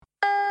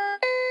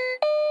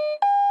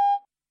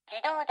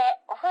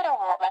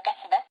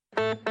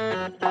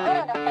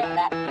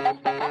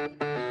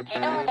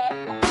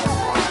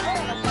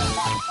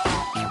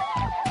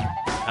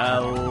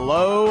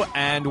Hello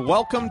and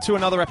welcome to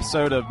another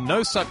episode of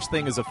No Such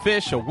Thing as a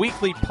Fish, a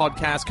weekly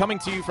podcast coming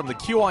to you from the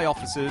QI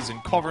offices in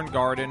Covent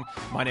Garden.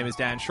 My name is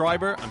Dan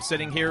Schreiber. I'm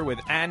sitting here with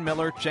Ann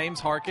Miller, James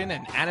Harkin,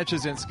 and Anna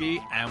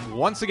Chazinski. And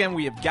once again,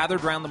 we have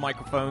gathered around the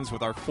microphones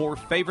with our 4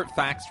 favorite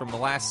facts from the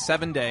last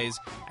 7 days.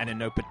 And in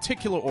no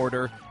particular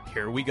order,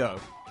 here we go.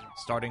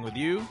 Starting with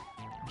you,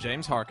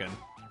 James Harkin.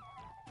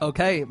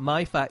 Okay,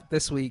 my fact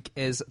this week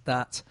is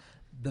that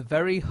the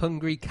Very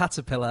Hungry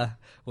Caterpillar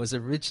was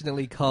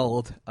originally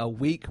called A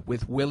Week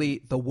with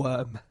Willy the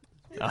Worm.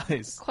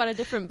 Nice. Quite a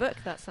different book,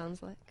 that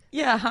sounds like.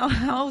 Yeah,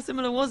 how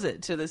similar was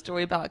it to the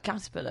story about a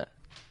caterpillar?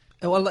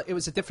 Well, it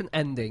was a different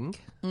ending,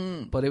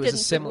 but it was a The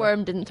similar...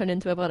 worm didn't turn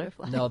into a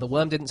butterfly. No, the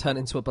worm didn't turn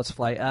into a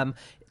butterfly.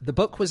 The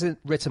book was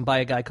written by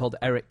a guy called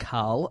Eric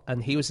Carle,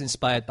 and he was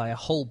inspired by a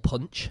hole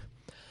punch.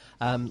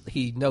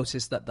 He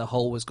noticed that the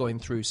hole was going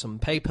through some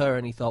paper,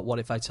 and he thought, what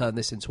if I turn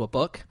this into a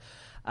book?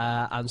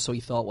 And so he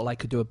thought, well, I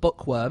could do a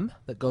bookworm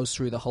that goes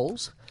through the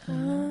holes.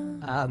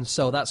 And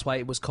so that's why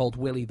it was called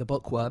Willy the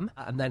Bookworm.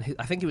 And then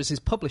I think it was his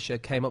publisher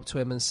came up to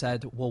him and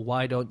said, well,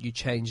 why don't you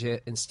change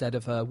it instead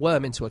of a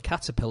worm into a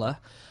caterpillar?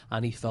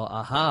 And he thought,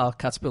 aha,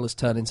 caterpillars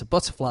turn into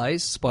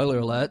butterflies. Spoiler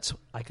alert,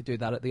 I could do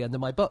that at the end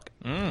of my book.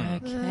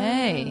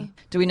 Okay.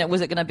 Do we know,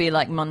 was it going to be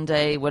like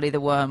Monday, Willy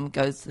the Worm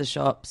goes to the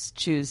shops,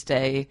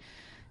 Tuesday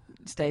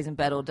stays in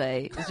bed all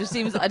day? It just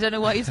seems, I don't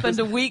know why you spend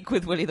a week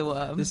with Willy the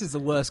Worm. This is the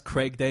worst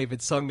Craig David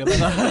song I've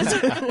ever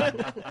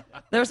heard.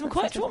 There are some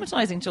quite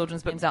traumatizing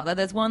children's books out there.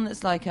 There's one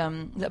that's like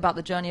about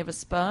the journey of a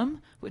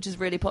sperm, which is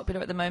really popular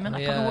at the moment. I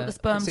can't remember what the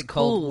sperm's Is it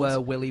called called. Where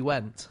Willy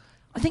Went?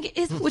 I think it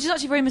is, which is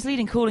actually very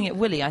misleading, calling it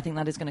Willy. I think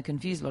that is going to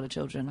confuse a lot of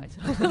children.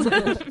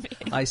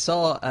 I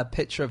saw a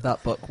picture of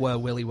that book, Where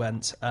Willy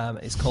Went.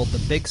 It's called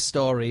The Big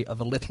Story of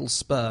a Little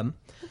Sperm.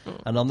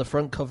 And on the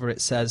front cover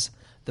it says,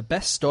 the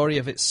best story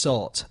of its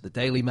sort, the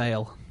Daily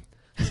Mail.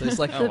 So it's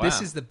like,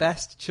 this is the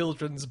best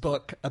children's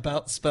book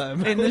about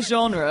sperm. In the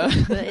genre,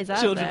 That is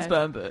out children's there.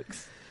 sperm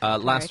books.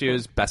 Last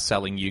year's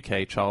best-selling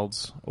UK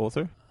child's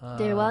author.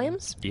 David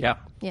Williams? Yeah.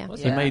 Yeah.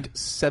 Was He it? made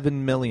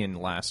 7 million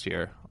last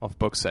year of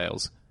book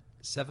sales.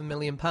 £7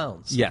 million.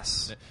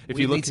 Yes. If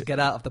We you look need to get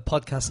out of the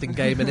podcasting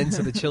game and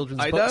into the children's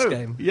I books know.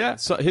 game. Yeah.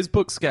 So his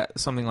books get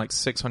something like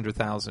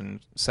 600,000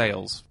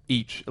 sales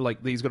each.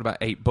 Like he's got about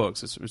 8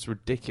 books. It's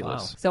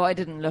ridiculous. Wow. So I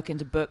didn't look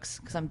into books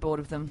because I'm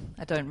bored of them.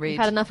 I don't read. You've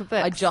had enough of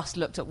books. I just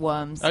looked at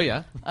worms. Oh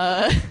yeah.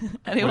 Anyone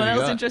What have you else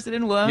got? interested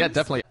in worms? Yeah,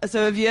 definitely.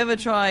 So have you ever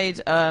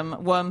tried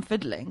worm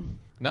fiddling?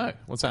 No.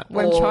 What's that?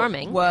 Worm Or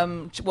charming?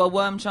 Worm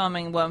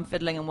charming, worm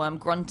fiddling, and worm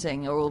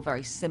grunting are all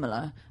very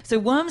similar. So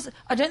worms,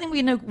 I don't think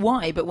we know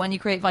why, but when you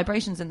create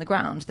vibrations in the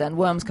ground, then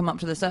worms come up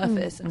to the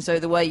surface. And so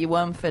the way you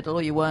worm fiddle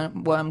or you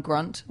worm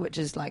grunt, which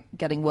is like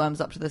getting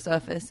worms up to the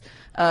surface,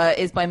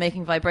 is by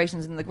making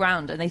vibrations in the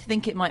ground. And they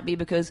think it might be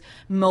because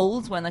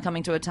moles, when they're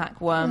coming to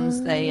attack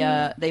worms,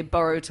 they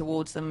burrow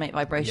towards them, make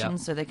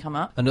vibrations, so they come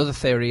up. Another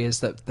theory is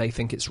that they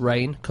think it's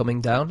rain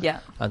coming down. Yeah.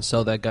 And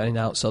so they're going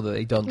out so that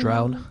they don't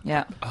drown.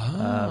 Yeah.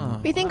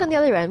 But you think on the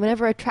other end,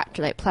 whenever a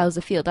tractor like ploughs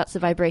the field, that's a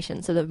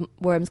vibration, so the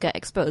worms get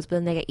exposed, but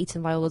then they get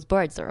eaten by all those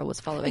birds that are always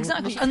following.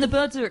 Exactly, and the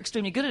birds are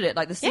extremely good at it.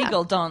 Like the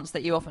seagull dance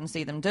that you often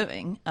see them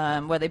doing,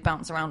 where they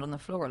bounce around on the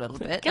floor a little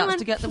bit. Go That's on.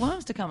 to get the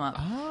worms to come up.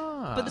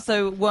 But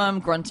so worm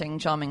grunting,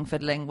 charming,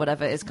 fiddling,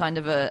 whatever, is kind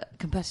of a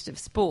competitive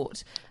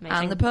sport. Amazing.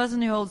 And the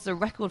person who holds the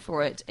record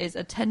for it is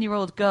a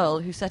 10-year-old girl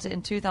who set it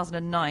in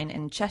 2009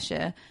 in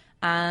Cheshire.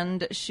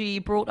 And she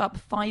brought up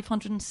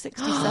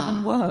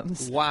 567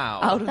 worms Wow.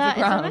 out of That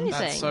the is ground amazing.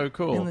 That's so in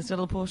cool. this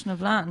little portion of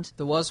land.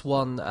 There was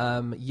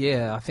one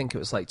year, I think it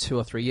was like 2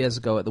 or 3 years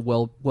ago at the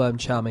World Worm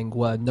Charming,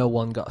 where no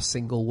one got a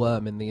single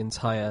worm in the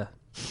entire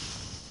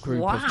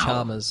group of Wow.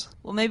 charmers.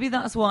 Well, maybe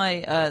that's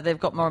why they've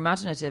got more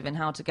imaginative in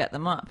how to get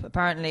them up.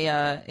 Apparently,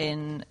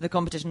 in the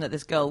competition that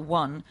this girl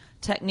won,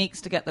 techniques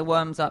to get the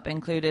worms up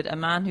included a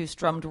man who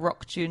strummed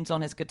rock tunes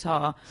on his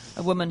guitar,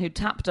 a woman who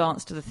tap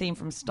danced to the theme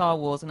from Star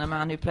Wars, and a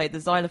man who played the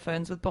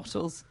xylophones with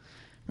bottles.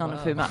 None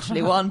of whom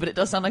actually won, but it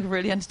does sound like a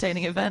really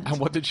entertaining event. And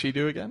what did she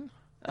do again?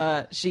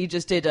 She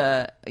just did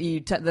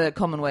the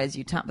common way is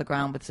you tap the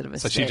ground with sort of a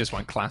So stick. she just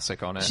went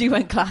classic on it. She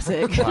went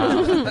classic.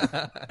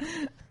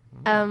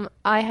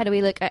 I had a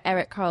wee look at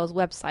Eric Carle's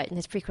website and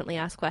his frequently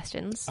asked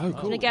questions. Oh, Do you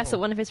want to guess what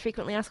one of his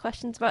frequently asked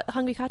questions about the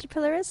hungry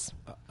caterpillar is?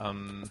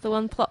 What's the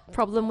one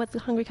problem with the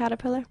hungry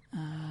caterpillar?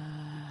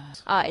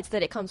 It's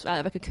that it comes out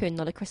of a cocoon,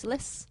 not a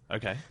chrysalis.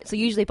 Okay. So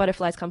usually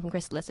butterflies come from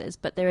chrysalises,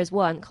 but there is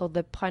one called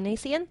the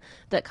Parnassian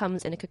that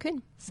comes in a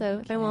cocoon. So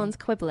if everyone's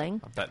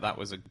quibbling, I bet that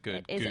was a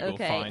good it is Google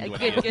okay. find A when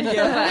good he Google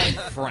find.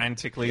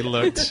 frantically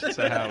looked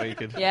to how he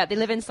could. Yeah, they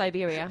live in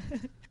Siberia.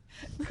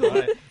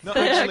 Right. No,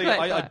 actually,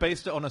 quite I fair.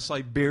 based it on a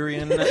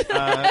Siberian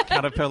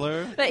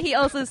caterpillar. But he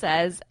also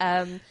says,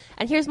 and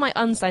here's my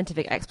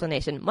unscientific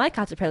explanation. My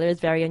caterpillar is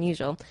very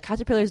unusual.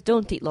 Caterpillars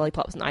don't eat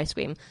lollipops and ice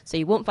cream, so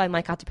you won't find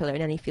my caterpillar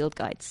in any field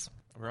guides.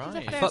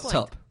 Right. Fair Fucked point.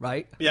 up,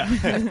 right?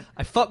 Yeah.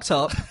 I fucked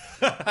up.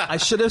 I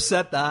should have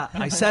said that.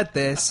 I said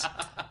this.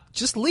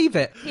 Just leave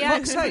it. For Yeah.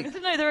 fuck's I sake.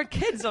 don't know, there are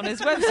kids on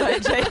his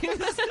website,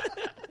 James.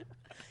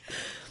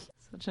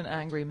 Such an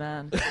angry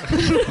man.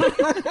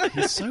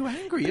 He's so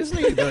angry, isn't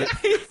he? But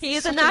He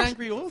is such a an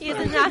angry author. He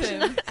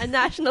is a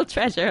national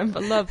treasure and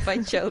beloved by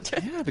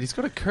children. Yeah, but he's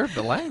got to curb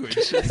the language.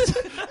 It's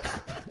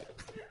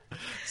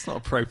not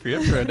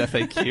appropriate for an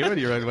FAQ on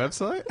your own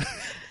website.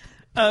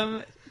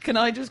 Can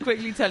I just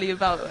quickly tell you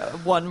about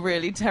one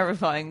really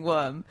terrifying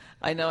worm?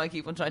 I know I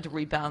keep on trying to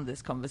rebound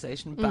this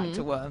conversation back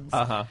to worms.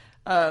 Uh-huh.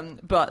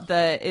 But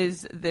there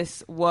is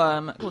this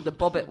worm called the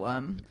bobbit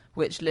worm,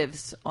 which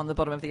lives on the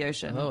bottom of the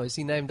ocean. Oh, is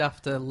he named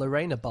after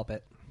Lorena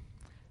Bobbitt?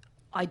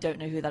 I don't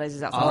know who that is. Is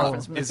that some Oh,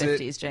 reference from the is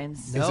it- 50s,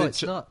 James? No, is it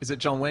it's not. Is it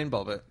John Wayne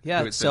Bobbitt? who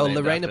Yeah, it's so been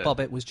named Lorena after?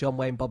 Bobbitt was John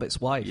Wayne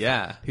Bobbitt's wife.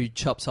 Yeah. Who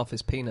chops off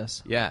his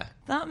penis. Yeah.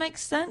 That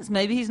makes sense.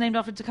 Maybe he's named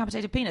after a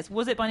decapitated penis.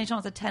 Was it by any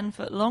chance a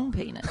 10-foot long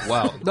penis?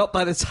 Well, Not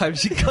by the time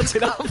she cut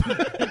it off.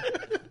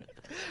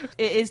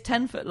 It is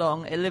 10 foot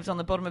long. It lives on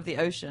the bottom of the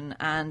ocean,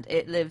 and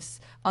it lives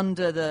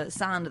under the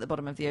sand at the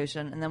bottom of the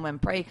ocean. And then when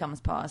prey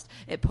comes past,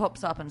 it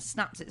pops up and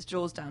snaps its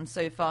jaws down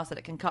so fast that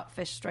it can cut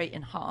fish straight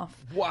in half.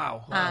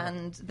 wow.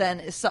 And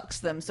then it sucks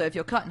them. So if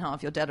you're cut in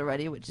half, you're dead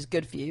already, which is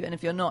good for you. And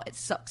if you're not, it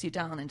sucks you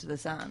down into the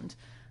sand,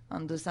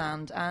 under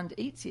sand, and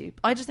eats you.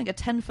 I just think a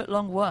 10-foot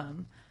long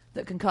worm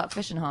that can cut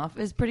fish in half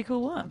is a pretty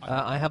cool worm.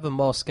 I have a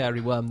more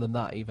scary worm than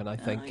that, even, I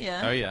think. Oh,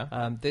 yeah. Oh,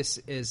 yeah. This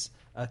is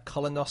a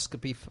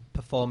colonoscopy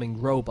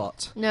performing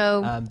robot No.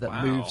 that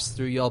Wow. moves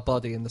through your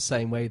body in the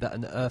same way that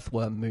an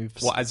earthworm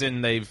moves. Well, as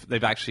in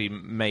they've actually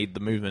made the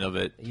movement of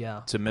it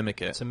Yeah. to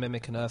mimic it. To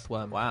mimic an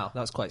earthworm. Wow.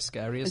 That's quite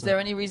scary, Is isn't there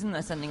it? any reason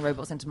they're sending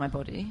robots into my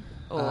body?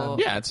 Or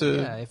Yeah, it's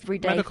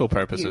Everyday medical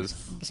purposes.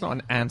 use. It's not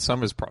an Ann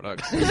Summers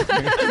product.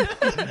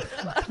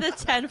 The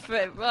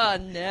 10-foot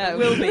run, no.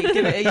 will be.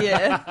 Give it a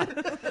year.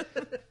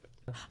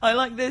 I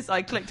like this.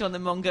 I clicked on the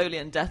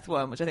Mongolian death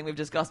worm, which I think we've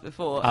discussed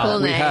before. Cool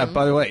We name. have,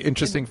 by the way,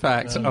 interesting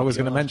fact. Oh, I was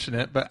going to God. mention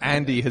it, but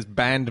Andy has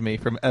banned me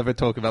from ever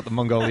talking about the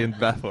Mongolian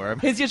death worm.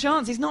 Here's your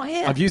chance. He's not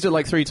here. I've used it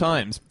like 3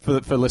 times. For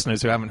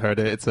listeners who haven't heard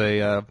it, it's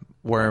a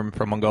worm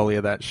from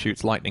Mongolia that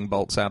shoots lightning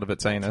bolts out of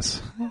its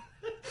anus.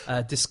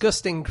 A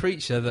disgusting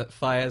creature that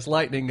fires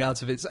lightning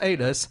out of its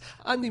anus.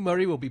 Andy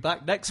Murray will be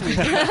back next week.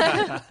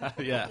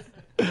 Yeah.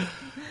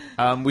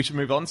 We should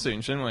move on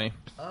soon, shouldn't we?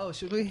 Oh,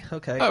 should we?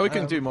 Okay. Oh, we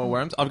can do more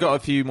worms. I've got a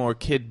few more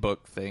kid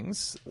book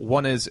things.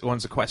 One's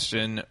a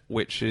question,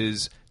 which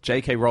is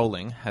J.K.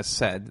 Rowling has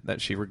said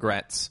that she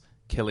regrets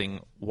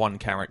killing one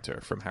character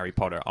from Harry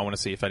Potter. I want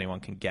to see if anyone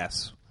can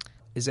guess.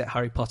 Is it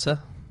Harry Potter?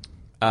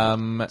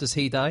 Um, Does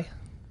he die?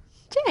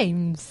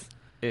 James.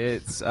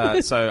 It's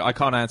so I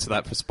can't answer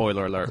that for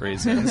spoiler alert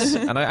reasons.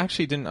 And I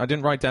actually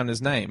didn't write down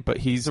his name, but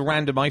he's a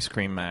random ice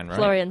cream man, right?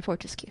 Florian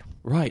Fortescue.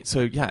 Right.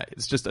 So yeah,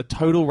 it's just a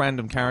total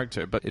random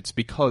character, but it's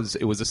because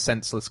it was a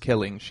senseless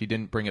killing. She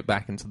didn't bring it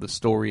back into the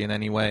story in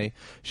any way.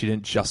 She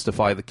didn't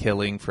justify the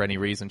killing for any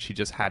reason. She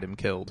just had him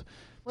killed.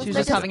 She was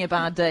just having a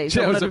bad day.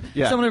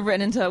 Yeah, Someone had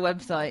written into her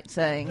website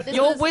saying, This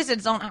your was-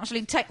 wizards aren't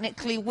actually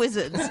technically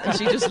wizards. And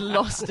she just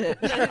lost it.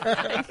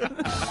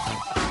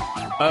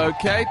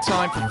 Okay,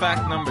 time for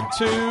fact number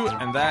 2,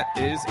 and that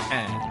is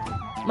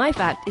Anne. My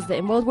fact is that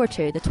in World War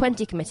II, the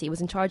 20 Committee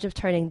was in charge of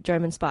turning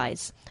German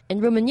spies.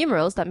 In Roman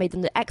numerals, that made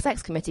them the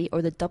XX Committee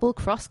or the Double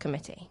Cross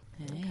Committee.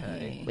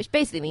 Okay. Which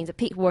basically means at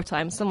peak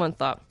wartime, someone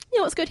thought, you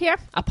know what's good here?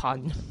 A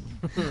pun.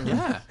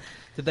 Yeah.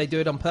 Did they do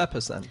it on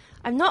purpose then?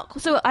 I'm not.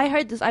 So I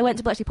heard this. I went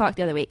to Bletchley Park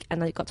the other week,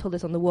 and I got told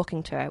this on the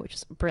walking tour, which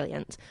is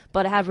brilliant.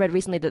 But I have read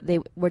recently that they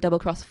were double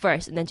crossed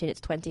first, and then changed it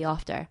to 20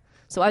 after.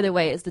 So either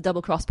way, it's the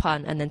double cross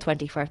pun and then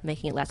 20 for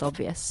making it less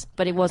obvious.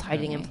 But it was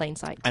hiding in plain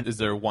sight. And is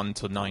there 1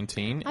 to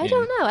 19? I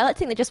don't know. I like to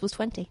think there just was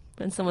 20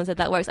 when someone said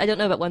that works. I don't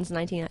know about 1 to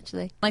 19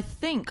 actually. I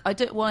think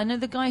I know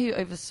the guy who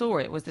oversaw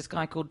it was this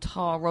guy called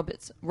Tar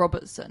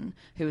Robertson,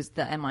 who was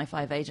the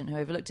MI5 agent who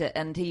overlooked it,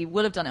 and he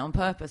will have done it on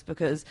purpose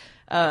because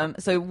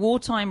so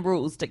wartime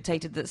rules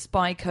dictated that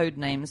spy code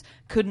names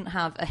couldn't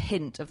have a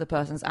hint of the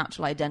person's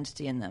actual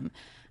identity in them,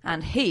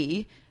 and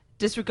he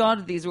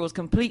disregarded these rules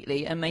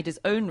completely and made his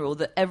own rule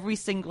that every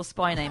single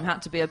spy name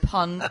had to be a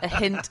pun, a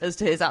hint as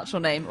to his actual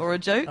name or a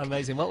joke.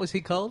 Amazing. What was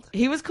he called?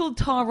 He was called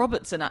Tar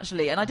Robertson,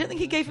 actually, and I don't think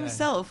he gave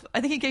himself.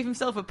 I think he gave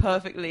himself a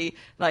perfectly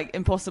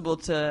impossible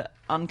to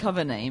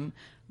uncover name.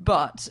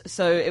 But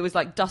so it was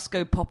like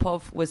Dusko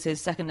Popov was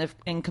his second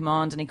in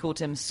command, and he called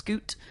him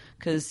Scoot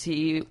because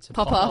he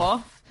Pop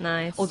off.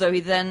 Nice. Although he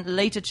then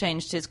later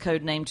changed his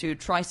code name to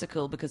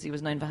Tricycle because he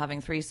was known for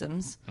having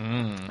threesomes.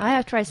 I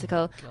have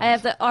Tricycle. I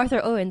have that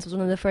Arthur Owens was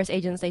one of the first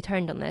agents they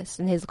turned on this,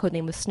 and his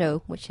codename was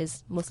Snow, which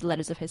is most of the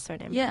letters of his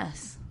surname.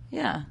 Yes,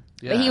 yeah.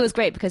 But he was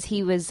great because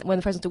he was one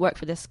of the first to work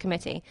for this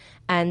committee,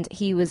 and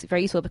he was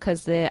very useful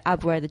because the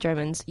Abwehr, the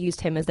Germans,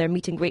 used him as their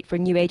meet and greet for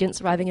new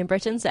agents arriving in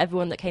Britain. So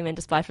everyone that came in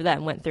to spy for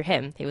them went through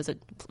him. He was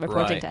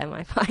reporting Right. to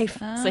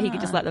MI5, so he could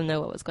just let them know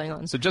what was going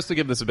on. So just to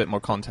give this a bit more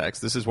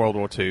context, this is World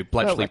War II.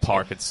 Bletchley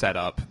Park had set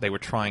up. They were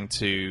trying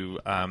to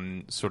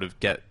sort of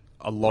get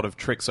a lot of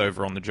tricks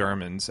over on the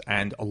Germans,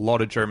 and a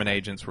lot of German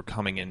agents were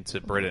coming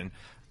into Britain.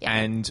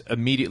 and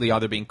immediately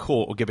either being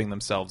caught or giving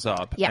themselves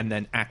up, Yeah. and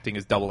then acting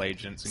as double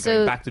agents and So-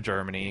 going back to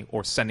Germany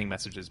or sending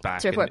messages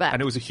back. To report back.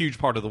 And it was a huge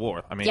part of the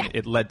war. I mean, Yeah.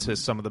 it led to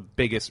some of the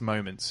biggest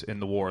moments in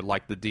the war,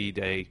 like the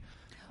D-Day.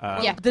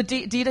 Yeah. The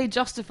D-Day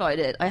justified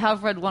it. I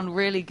have read one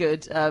really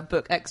good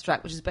book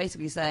extract, which is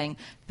basically saying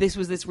this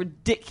was this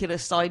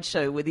ridiculous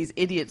sideshow with these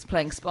idiots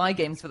playing spy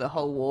games for the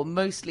whole war,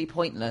 mostly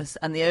pointless.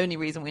 And the only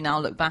reason we now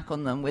look back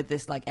on them with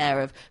this like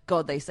air of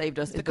God, they saved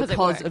us, is Because it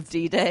because worked. of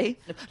D-Day.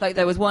 Like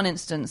there was one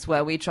instance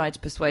where we tried to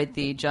persuade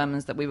the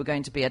Germans that we were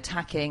going to be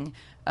attacking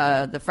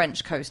the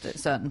French coast at a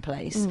certain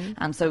place,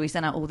 and so we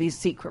sent out all these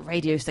secret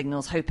radio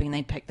signals hoping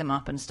they'd pick them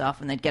up and stuff,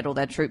 and they'd get all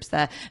their troops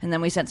there, and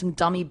then we sent some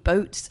dummy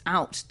boats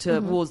out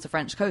towards the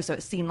French coast, so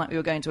it seemed like we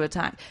were going to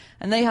attack,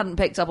 and they hadn't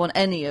picked up on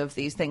any of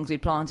these things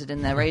we'd planted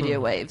in their radio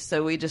waves,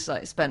 so we just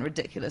like spent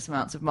ridiculous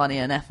amounts of money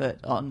and effort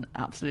on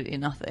absolutely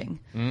nothing.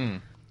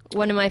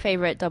 One of my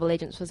favourite double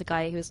agents was a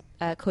guy who was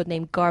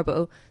codenamed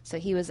Garbo. So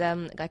he was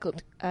a guy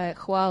called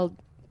Joao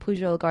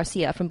Pujol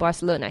Garcia from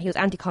Barcelona. He was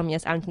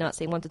anti-communist,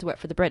 anti-Nazi, and wanted to work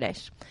for the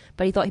British.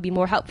 But he thought he'd be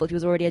more helpful if he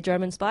was already a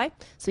German spy.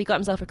 So he got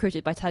himself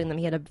recruited by telling them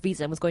he had a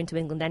visa and was going to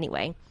England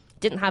anyway.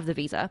 Didn't have the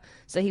visa.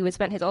 So he would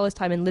spend all his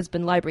time in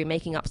Lisbon Library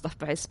making up stuff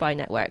for his spy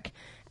network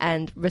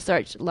and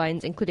research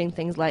lines, including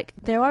things like,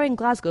 there are in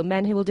Glasgow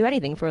men who will do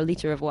anything for a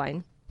litre of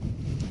wine.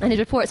 And his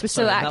reports were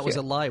so accurate. That was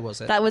a lie, was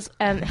it? That was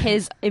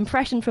his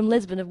impression from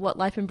Lisbon of what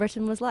life in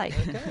Britain was like.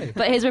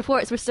 But his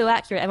reports were so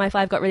accurate,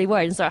 MI5 got really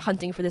worried and started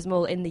hunting for this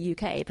mole in the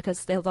UK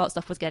because they thought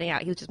stuff was getting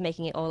out. He was just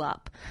making it all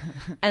up.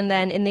 And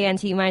then in the end,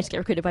 he managed to get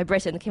recruited by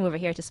Britain, came over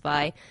here to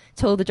spy,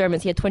 told the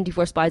Germans he had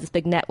 24 spies, this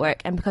big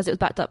network, and because it was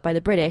backed up by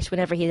the British,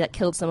 whenever he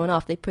killed someone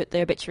off, they put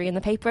their obituary in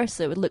the paper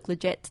so it would look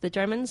legit to the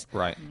Germans.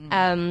 Right.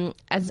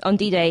 As on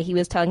D-Day, he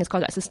was telling his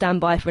contacts to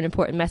stand by for an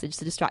important message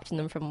to distracting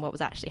them from what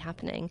was actually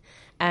happening.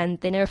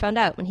 And they never found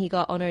out when he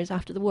got honours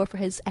after the war for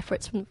his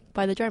efforts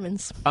by the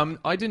Germans.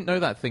 I didn't know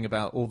that thing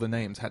about all the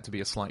names had to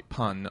be a slight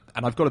pun,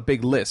 and I've got a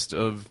big list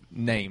of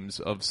names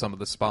of some of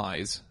the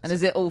spies. And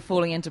is it all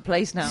falling into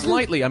place now?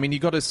 Slightly. I mean, you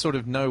got to sort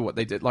of know what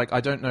they did. Like,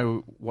 I don't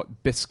know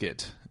what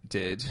Biscuit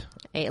did.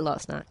 Ate a lot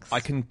of snacks. I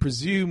can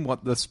presume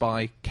what the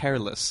spy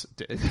Careless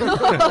did.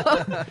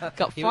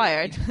 Got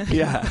fired.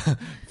 Yeah.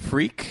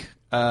 Freak.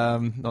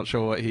 Not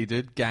sure what he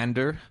did.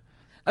 Gander.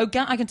 Oh,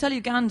 I can tell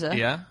you Gander.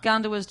 Yeah?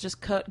 Gander was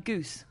just Kurt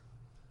Goose.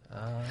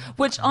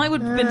 Which I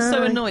would have been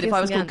so annoyed if I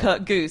was called Gander.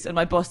 Kurt Goose and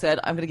my boss said,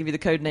 I'm going to give you the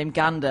code name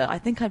Gander. I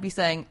think I'd be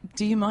saying,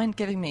 do you mind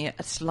giving me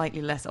a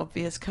slightly less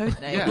obvious code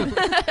name?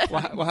 Yeah.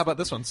 Well, how about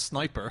this one?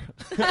 Sniper.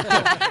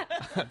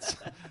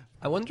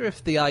 I wonder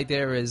if the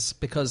idea is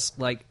because,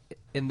 like,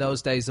 in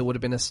those days there would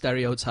have been a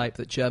stereotype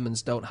that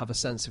Germans don't have a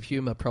sense of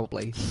humour,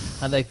 probably.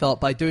 And they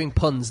thought by doing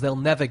puns, they'll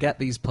never get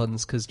these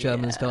puns because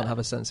Germans don't have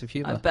a sense of I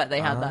humour. bet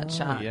they had that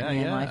chat yeah, in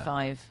the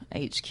yeah.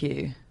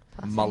 MI5 HQ.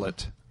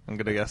 Mullet. I'm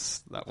going to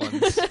guess that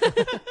one's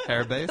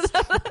hair-based.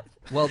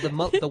 Well,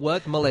 the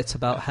word mullet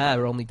about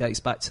hair only dates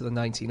back to the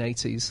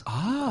 1980s.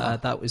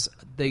 That was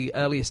the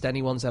earliest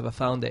anyone's ever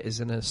found it is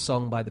in a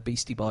song by the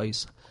Beastie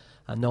Boys.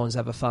 And no one's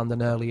ever found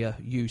an earlier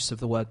use of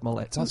the word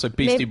mullet. So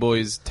Beastie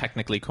Boys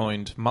technically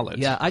coined mullet.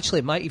 Yeah, actually,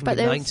 it might even But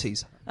be there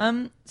was-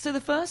 90s. So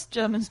the first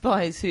German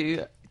spies who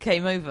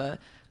came over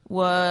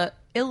were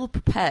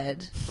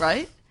ill-prepared,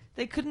 right?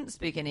 They couldn't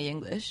speak any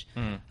English,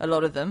 a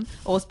lot of them,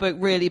 or spoke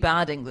really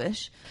bad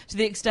English, to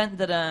the extent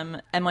that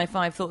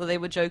MI5 thought that they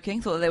were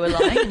joking, thought that they were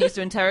lying, and used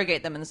to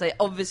interrogate them and say,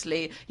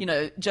 obviously,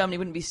 Germany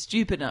wouldn't be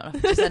stupid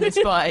enough to send a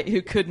spy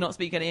who could not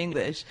speak any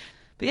English.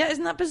 But yeah,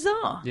 isn't that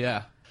bizarre?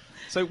 Yeah.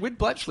 So with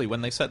Bletchley, when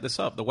they set this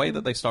up, the way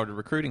that they started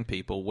recruiting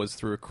people was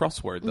through a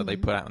crossword that they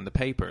put out in the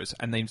papers,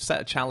 and they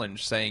set a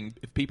challenge saying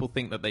if people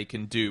think that they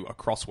can do a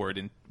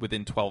crossword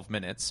within 12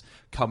 minutes,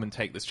 come and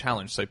take this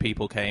challenge. So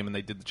people came and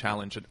they did the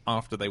challenge, and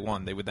after they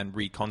won, they would then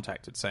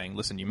recontacted saying,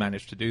 listen, you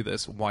managed to do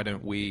this, why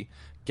don't we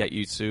get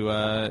you to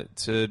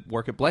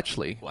work at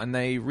Bletchley? And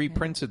they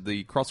reprinted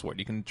the crossword.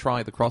 You can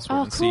try the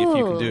crossword and see if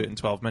you can do it in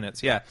 12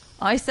 minutes. Yeah.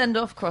 I send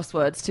off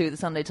crosswords to the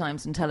Sunday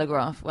Times and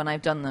Telegraph when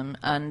I've done them,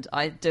 and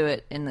I do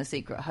it in the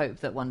secret hope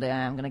that one day I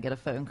am going to get a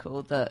phone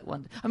call that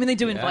one. I mean, they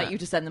do invite you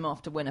to send them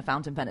off to win a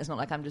fountain pen. It's not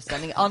like I'm just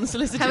sending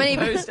unsolicited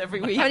post every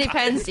week. How many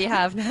pens do you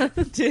have now?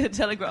 to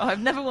Telegraph? I've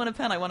never won a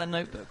pen. I won a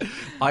notebook.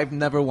 I've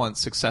never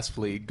once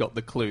successfully got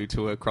the clue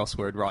to a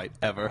crossword right,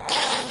 ever.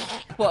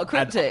 What, a And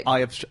cryptic? I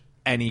have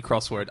any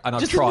crossword, and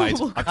I've Just a tried.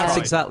 normal I've That's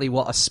tried. exactly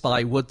what a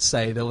spy would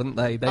say, though, wouldn't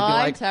they? They'd be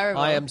I'm like, terrible.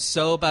 I am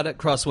so bad at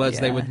crosswords,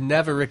 they Yeah. would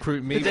never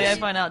recruit me. The day I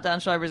find out Dan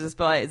Schreiber is a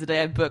spy is the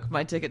day I book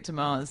my ticket to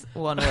Mars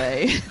one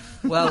way.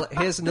 Well,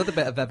 here's another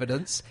bit of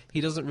evidence.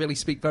 He doesn't really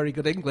speak very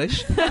good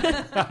English.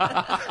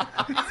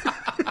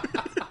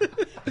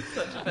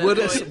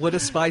 Would a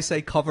spy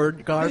say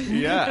Covent Garden?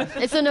 Yeah.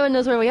 It's so no one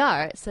knows where we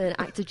are. It's an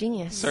act of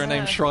genius.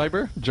 Surname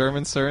Schreiber,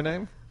 German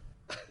surname.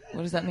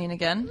 What does that mean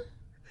again?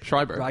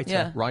 Schreiber. Writer.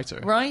 Yeah. Writer.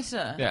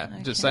 Writer. Yeah,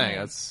 just saying.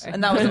 That's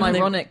And that was an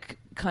ironic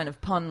kind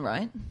of pun,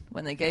 right?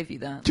 When they gave you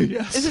that.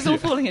 Yes. This is all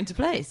falling into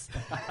place.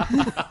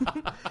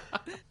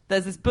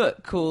 There's this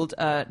book called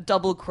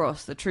Double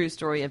Cross, The True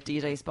Story of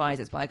D-Day Spies.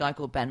 It's by a guy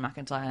called Ben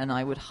McIntyre, and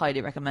I would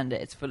highly recommend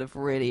it. It's full of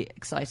really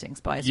exciting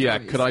spy stories. Yeah,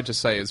 could I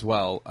just say as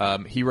well,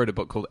 he wrote a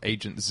book called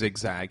Agent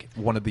Zigzag,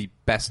 one of the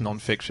best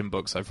non-fiction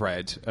books I've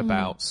read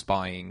about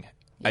spying.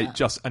 Yeah.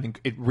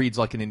 It reads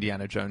like an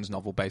Indiana Jones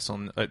novel based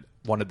on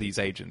one of these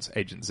agents,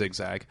 Agent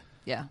Zigzag.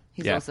 Yeah,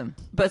 he's awesome.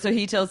 But so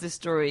he tells this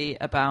story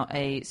about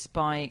a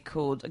spy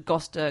called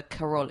Gosta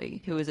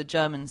Caroli, who was a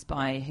German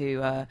spy who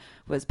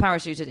was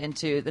parachuted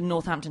into the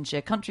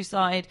Northamptonshire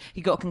countryside. He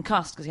got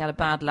concussed because he had a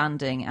bad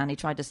landing, and he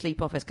tried to sleep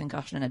off his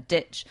concussion in a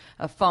ditch.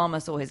 A farmer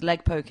saw his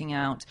leg poking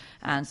out,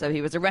 and so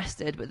he was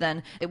arrested. But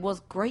then it was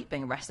great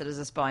being arrested as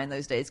a spy in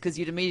those days, because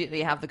you'd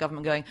immediately have the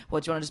government going,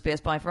 well, do you want to just be a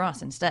spy for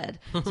us instead?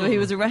 So he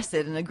was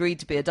arrested and agreed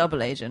to be a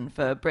double agent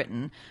for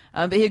Britain.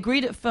 But he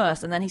agreed at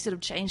first, and then he sort of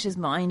changed his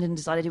mind and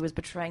decided he was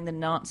betraying the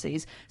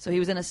Nazis. So he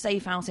was in a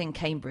safe house in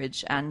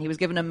Cambridge, and he was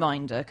given a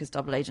minder, because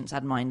double agents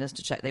had minders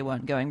to check they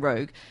weren't going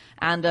rogue.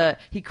 And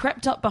he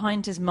crept up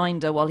behind his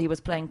minder while he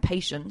was playing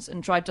Patience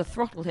and tried to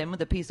throttle him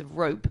with a piece of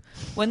rope.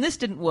 When this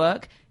didn't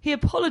work, he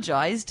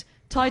apologised,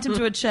 tied him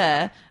to a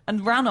chair,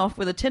 and ran off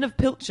with a tin of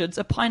pilchards,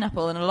 a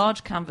pineapple, and a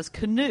large canvas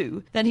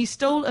canoe. Then he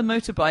stole a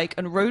motorbike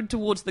and rode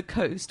towards the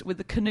coast with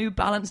the canoe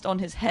balanced on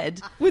his head,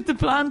 with the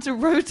plan to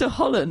row to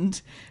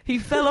Holland. He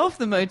fell off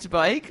the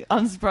motorbike,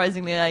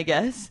 unsurprisingly, I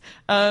guess,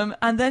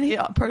 and then he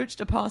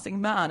approached a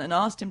passing man and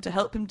asked him to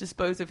help him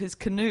dispose of his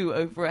canoe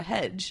over a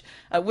hedge,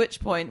 at which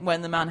point,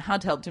 when the man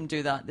had helped him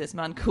do that, this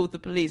man called the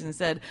police and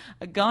said,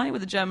 a guy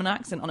with a German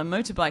accent on a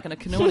motorbike and a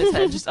canoe on his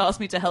head just asked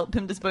me to help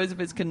him dispose of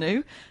his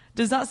canoe.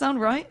 Does that sound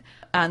right?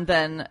 And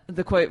then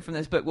the quote from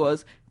this book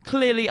was,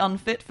 clearly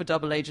unfit for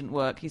double agent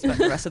work. He spent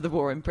the rest of the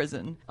war in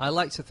prison. I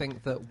like to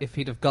think that if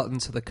he'd have gotten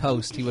to the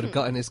coast, he would have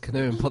got in his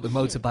canoe and put the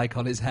motorbike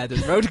on his head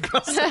and rode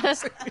across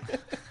it.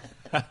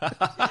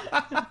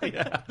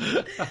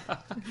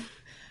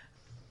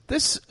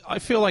 This, I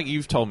feel like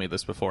you've told me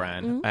this before,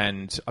 Anne,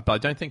 but I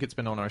don't think it's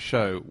been on our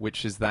show,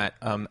 which is that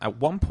at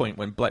one point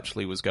when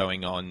Bletchley was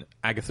going on,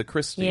 Agatha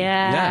Christie,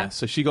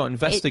 so she got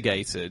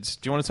investigated.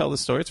 Do you want to tell the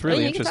story? It's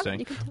really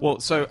interesting. Well,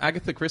 so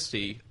Agatha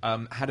Christie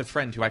had a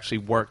friend who actually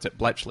worked at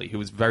Bletchley, who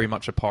was very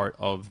much a part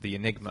of the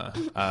Enigma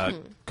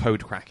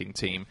code cracking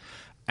team.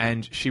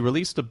 And she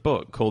released a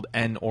book called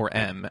N or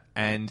M,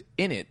 and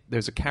in it,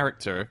 there's a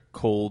character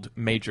called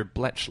Major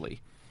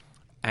Bletchley.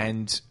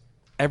 And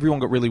everyone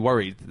got really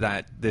worried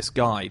that this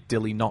guy,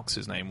 Dilly Knox,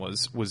 his name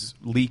was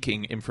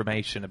leaking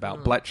information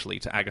about Bletchley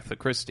to Agatha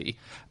Christie.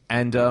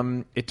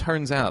 And it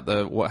turns out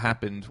that what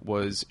happened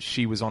was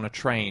she was on a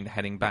train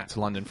heading back to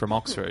London from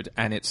Oxford,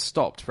 and it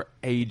stopped for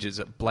ages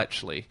at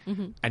Bletchley.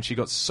 And she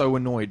got so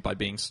annoyed by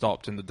being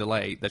stopped in the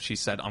delay that she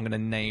said, I'm going to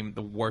name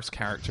the worst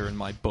character in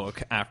my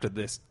book after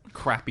this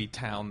crappy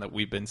town that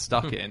we've been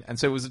stuck in. And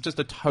so it was just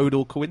a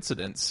total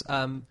coincidence.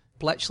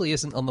 Bletchley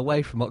isn't on the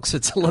way from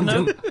Oxford to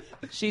London. No.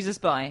 She's a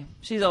spy.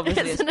 She's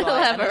obviously It's a spy. an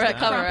elaborate the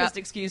cover-up. crappiest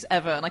excuse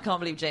ever, and I can't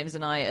believe James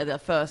and I are the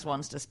first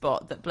ones to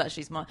spot that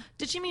Bletchley's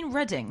Did she mean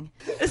Reading?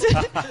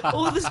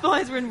 All the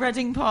spies were in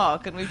Reading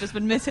Park, and we've just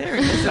been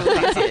mishearing this all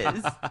these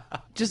years.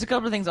 Just a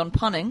couple of things on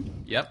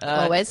punning. Yep.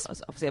 Always.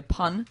 There's obviously a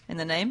pun in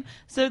the name.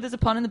 So there's a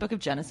pun in the book of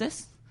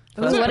Genesis.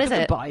 Ooh, First what book is of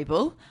the it?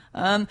 Bible.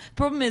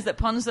 Problem is that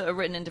puns that are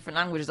written in different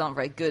languages aren't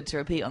very good to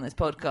repeat on this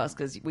podcast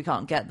because we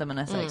can't get them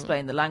unless I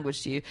explain the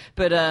language to you.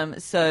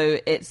 But so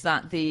it's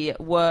that the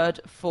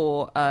word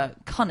for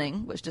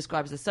cunning, which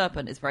describes the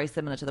serpent, is very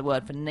similar to the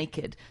word for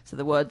naked. So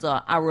the words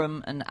are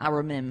arum and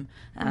aramim.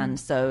 And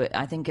so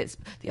I think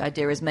the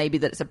idea is maybe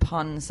that it's a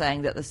pun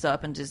saying that the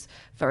serpent is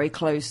very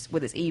close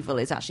with its evil,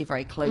 is actually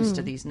very close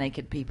to these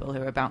naked people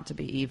who are about to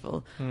be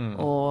evil.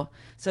 Or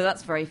so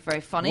that's very, very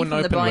funny Wouldn't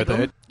from the open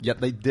Bible. with it, yet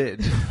they did.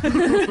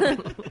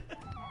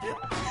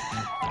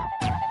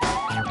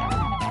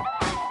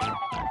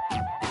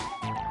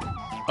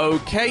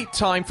 Okay,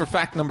 time for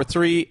fact number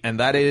 3, and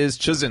that is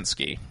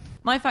Chazinski.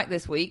 My fact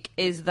this week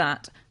is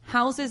that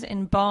houses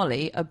in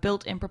Bali are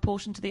built in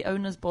proportion to the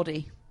owner's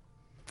body.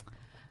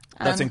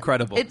 That's And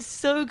incredible. It's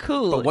so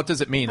cool. But what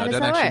does it mean? How I does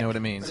don't that actually work? know what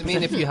it means. I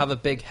mean, if you have a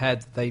big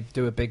head, they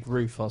do a big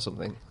roof or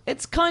something.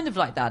 It's kind of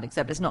like that,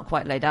 except it's not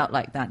quite laid out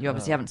like that. You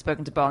obviously haven't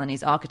spoken to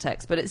Balinese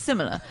architects, but it's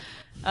similar.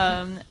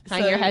 Hang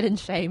your head in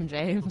shame,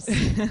 James.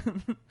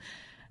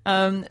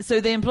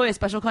 So they employ a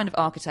special kind of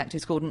architect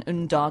who's called an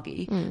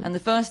undagi. And the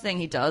first thing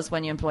he does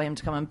when you employ him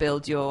to come and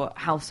build your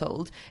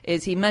household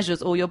is he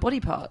measures all your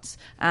body parts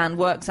and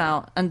works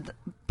out, and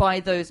by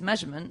those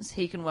measurements,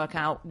 he can work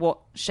out what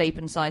shape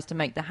and size to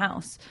make the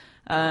house.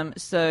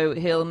 So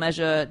he'll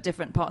measure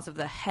different parts of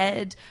the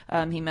head.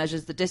 He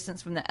measures the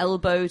distance from the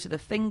elbow to the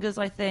fingers,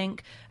 I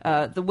think,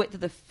 the width of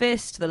the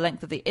fist, the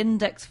length of the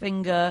index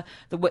finger,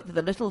 the width of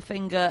the little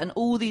finger, and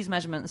all these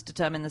measurements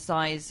determine the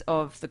size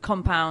of the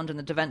compound and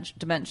the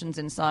dimensions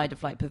inside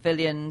of like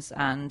pavilions,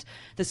 and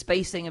the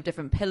spacing of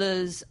different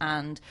pillars,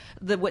 and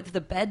the width of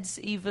the beds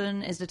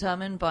even is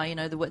determined by,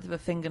 the width of a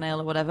fingernail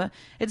or whatever.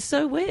 It's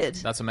so weird.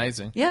 That's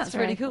amazing. Yeah, That's it's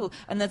really very cool.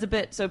 And there's a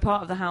bit, so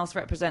part of the house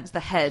represents the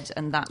head,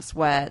 and that's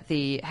where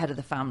the head of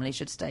the family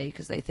should stay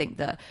because they think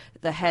that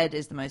the head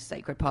is the most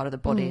sacred part of the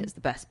body, it's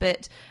the best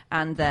bit,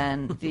 and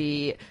then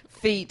the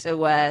feet are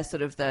where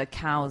sort of the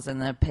cows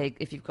and the pig,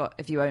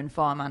 if you own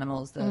farm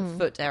animals, the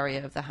foot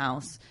area of the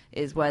house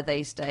is where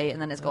they stay,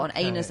 and then it's got an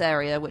anus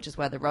area, which is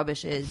where the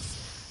rubbish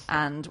is.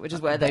 And which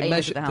is where the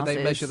anus of the house is. Do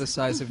they measure the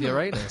size of your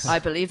anus? I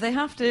believe they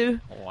have to.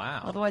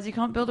 Wow. Otherwise, you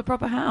can't build a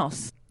proper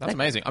house. That's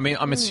amazing. I mean,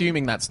 I'm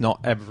assuming that's not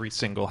every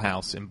single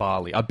house in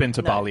Bali. I've been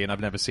to Bali and I've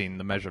never seen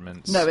the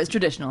measurements. No, it's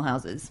traditional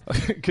houses.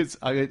 Because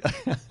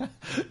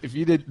if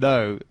you didn't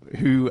know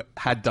who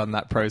had done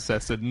that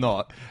process and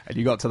not, and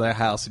you got to their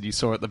house and you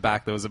saw at the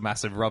back there was a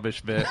massive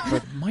rubbish bit,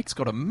 but Mike's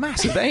got a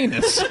massive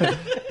anus.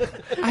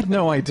 I had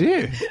no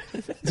idea.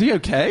 Is he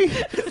okay?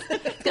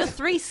 It's got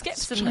 3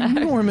 skips in there.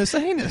 Enormous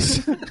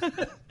anus.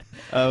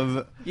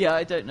 Yeah,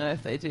 I don't know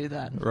if they do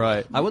that.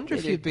 Right. I wonder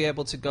if you'd be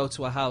able to go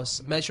to a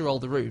house, measure all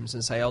the rooms,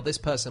 and say, "Oh, this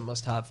person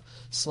must have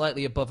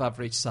slightly above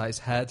average size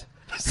head,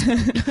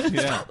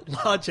 Yeah.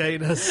 large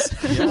anus,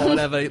 or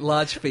whatever,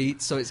 large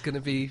feet, so it's going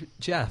to be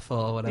Jeff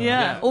or whatever."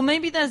 Yeah. Or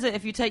maybe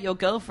if you take your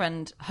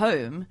girlfriend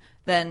home,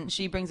 then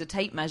she brings a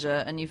tape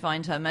measure and you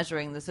find her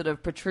measuring the sort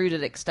of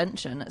protruded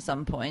extension at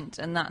some point,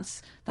 and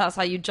that's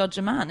how you judge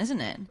a man,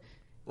 isn't it?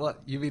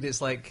 What you mean?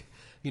 It's like,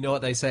 you know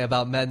what they say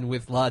about men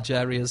with large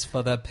areas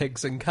for their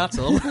pigs and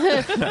cattle?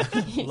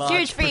 Large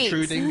Huge feet.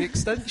 protruding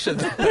extension.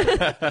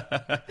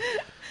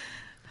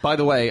 By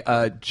the way,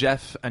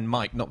 Jeff and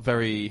Mike, not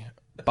very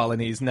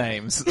Balinese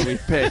names that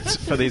we've picked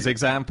for these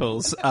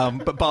examples,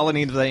 but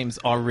Balinese names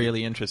are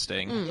really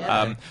interesting.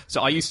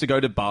 So I used to go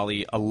to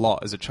Bali a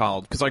lot as a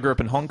child because I grew up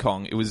in Hong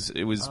Kong. It was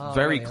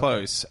very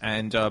close,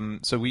 and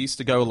so we used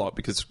to go a lot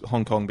because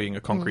Hong Kong being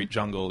a concrete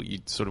jungle, you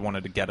sort of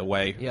wanted to get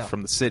away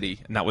from the city,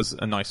 and that was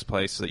a nice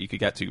place that you could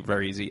get to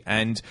very easy.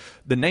 And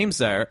the names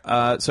there,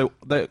 so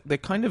they're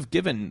kind of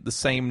given the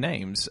same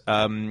names.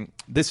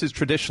 This is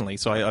traditionally,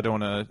 so I don't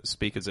want to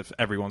speak as if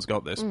everyone's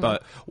got this,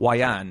 but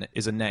Wayan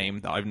is a name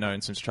that I've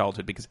known since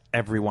childhood because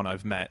everyone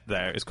I've met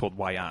there is called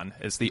Wayan.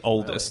 It's the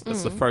oldest.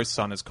 That's the first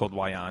son is called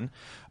Wayan.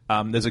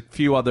 There's a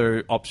few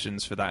other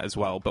options for that as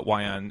well, but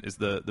Wayan is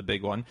the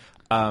big one.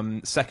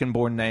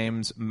 Second-born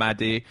names,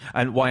 Madi,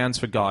 and Wayan's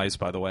for guys,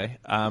 by the way.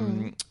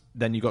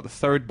 Then you got the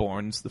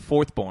third-borns, the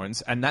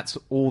fourth-borns, and that's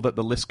all that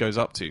the list goes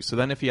up to. So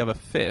then if you have a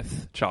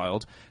fifth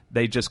child,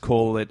 they just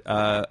call it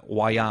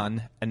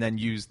Wayan and then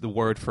use the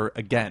word for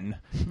again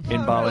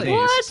in Balinese.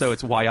 What? So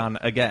it's Wayan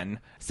again.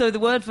 So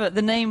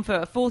the name for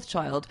a fourth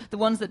child, the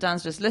ones that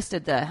Dan's just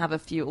listed there have a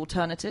few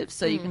alternatives.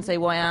 So you can say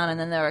Wayan, and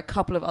then there are a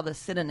couple of other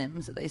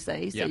synonyms that they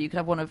say. So you can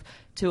have one of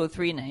 2 or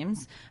 3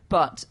 names.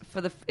 But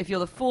if you're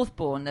the fourth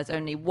born, there's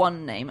only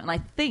one name. And I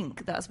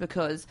think that's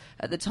because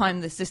at the time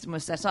the system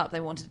was set up,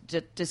 they wanted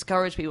to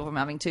discourage people from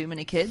having too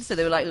many kids. So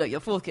they were like, look, your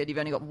fourth kid, you've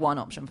only got one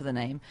option for the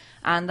name.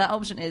 And that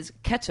option is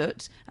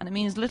Ketut, and it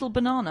means little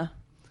banana.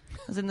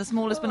 As in the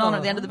smallest banana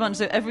at the end of the bunch.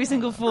 So every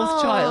single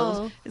fourth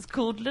child is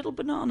called Little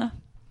Banana.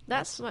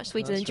 That's much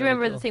sweeter. That's Do you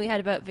remember really the thing we had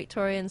about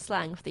Victorian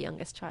slang for the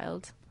youngest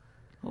child?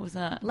 What was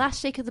that?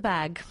 Last shake of the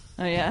bag.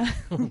 Oh, yeah.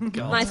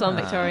 Nice one,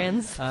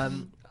 Victorians.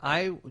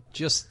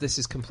 This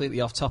is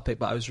completely off topic,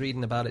 but I was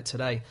reading about it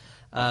today.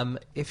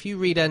 If you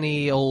read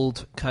any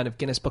old kind of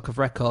Guinness Book of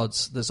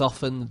Records, there's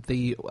often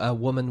the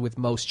woman with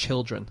most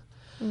children.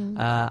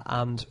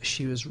 And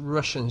she was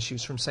Russian. She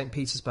was from St.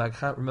 Petersburg. I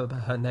can't remember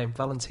her name.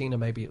 Valentina,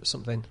 maybe it was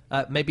something.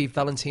 Maybe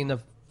Valentina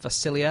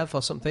Vasiliev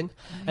or something.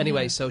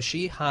 Anyway, so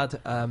she had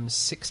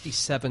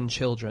 67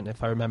 children,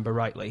 if I remember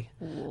rightly.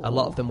 Whoa. A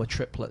lot of them were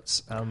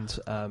triplets and,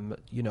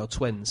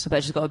 twins. I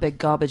bet she's got a big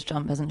garbage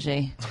dump, hasn't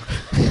she?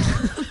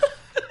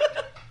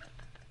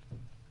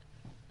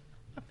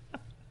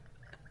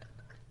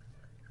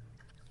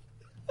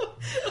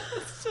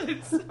 So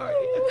sorry.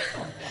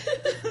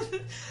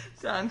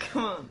 Dan,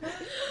 come on.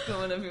 Come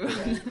on,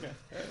 everyone.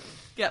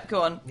 Yep,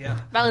 go on. Yeah.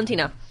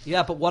 Valentina.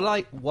 Yeah, but what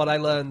I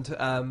learned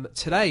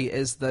today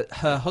is that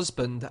her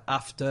husband,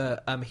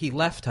 after he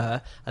left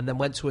her and then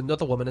went to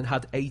another woman and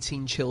had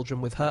 18 children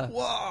with her.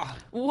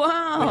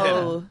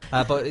 Wow.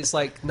 But it's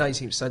like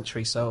 19th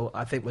century, so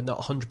I think we're not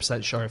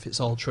 100% sure if it's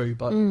all true,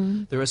 but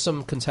there are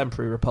some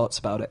contemporary reports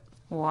about it.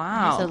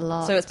 Wow. That's a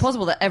lot. So it's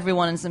possible that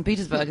everyone in St.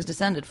 Petersburg is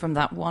descended from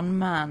that one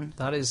man.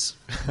 That is...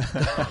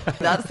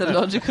 That's the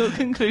logical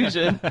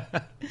conclusion.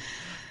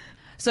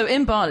 So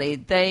in Bali,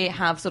 they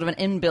have sort of an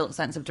inbuilt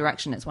sense of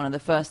direction. It's one of the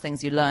first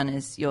things you learn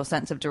is your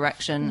sense of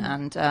direction.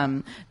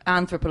 And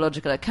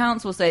anthropological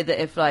accounts will say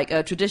that if, like,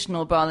 a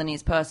traditional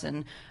Balinese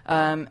person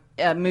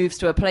moves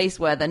to a place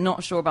where they're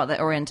not sure about their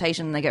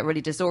orientation and they get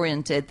really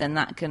disoriented, then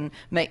that can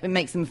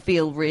makes them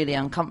feel really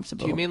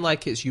uncomfortable. Do you mean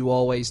like it's you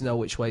always know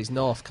which way is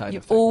north kind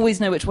of thing?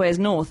 Always know which way is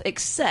north,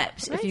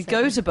 except if you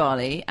go to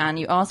Bali and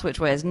you ask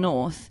which way is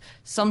north,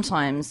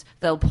 sometimes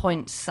they'll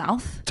point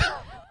south.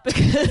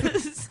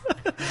 Because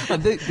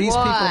and these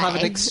people have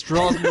an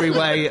extraordinary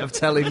way of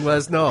telling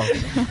where's north.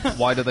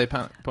 Why do they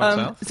point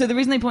south? So the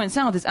reason they point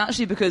south is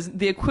actually because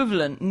the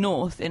equivalent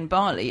north in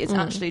Bali is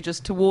actually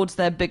just towards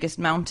their biggest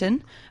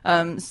mountain.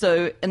 And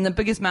the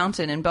biggest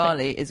mountain in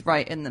Bali is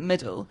right in the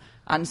middle.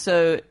 and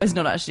so it's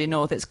not actually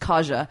north, it's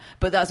Kaja,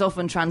 but that's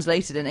often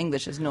translated in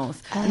English as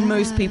north. And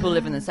most people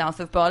live in the south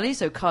of Bali,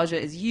 so Kaja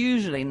is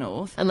usually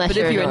north. Unless but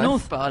you're if you're in north.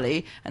 North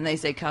Bali and they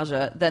say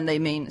Kaja, then they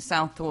mean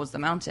south towards the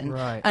mountain.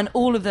 Right. And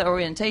all of their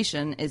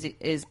orientation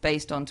is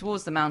based on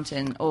towards the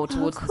mountain or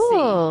towards the sea.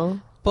 Cool.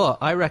 But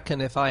I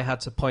reckon if I had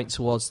to point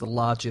towards the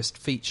largest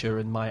feature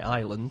in my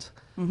island,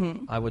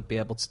 I would be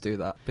able to do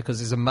that because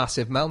it's a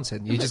massive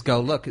mountain. You just go,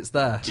 look, it's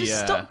there. Just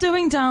Yeah. stop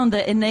doing down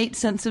their innate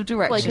sense of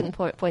direction. Well, you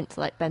couldn't point to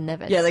like Ben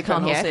Nevis. Yeah, they can't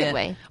from all here, see could it.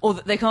 we? Or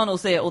they can't all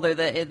see it, although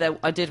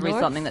I did read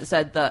North? something that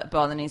said that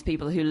Balinese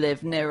people who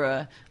live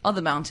nearer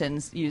other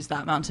mountains use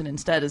that mountain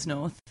instead as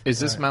north. Is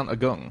this Mount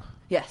Agung?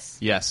 Yes.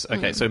 Yes.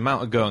 Okay. So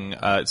Mount Agung,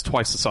 it's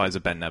twice the size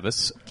of Ben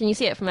Nevis. Can you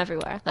see it from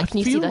everywhere? Like, I can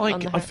you see feel that like on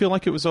the I feel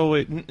like it was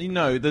always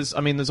there's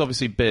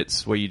obviously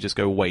bits where you just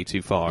go way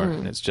too far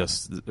and it's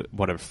just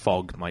whatever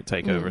fog might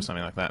take over or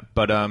something like that.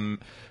 But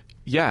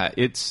yeah,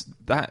 it's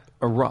that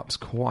erupts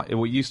quite.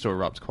 Well, it used to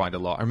erupt quite a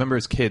lot. I remember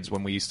as kids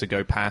when we used to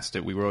go past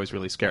it, we were always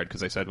really scared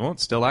because they said, "Well,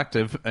 it's still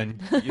active,"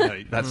 and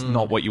that's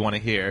not what you want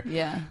to hear.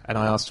 Yeah. And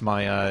I asked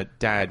my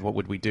dad, "What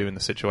would we do in the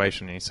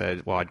situation?" And he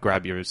said, "Well, I'd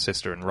grab your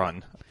sister and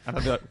run." And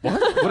I'd be like,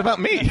 "What? What about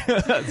me?"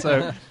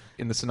 So.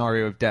 In the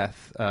scenario of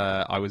death,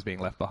 I was being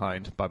left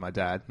behind by my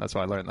dad. That's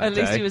why I learned that At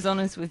least day. he was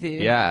honest with you.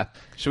 Yeah.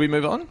 Should we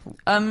move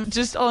on?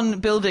 Just on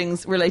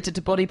buildings related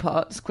to body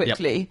parts,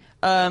 quickly.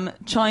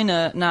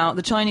 China now,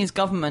 the Chinese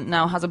government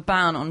now has a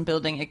ban on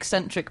building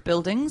eccentric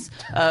buildings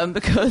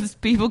because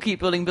people keep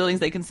building buildings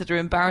they consider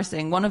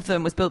embarrassing. One of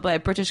them was built by a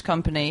British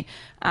company,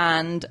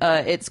 and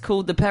it's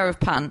called the Pair of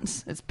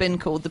Pants. It's been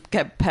called the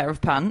Pair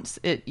of Pants.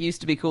 It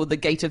used to be called the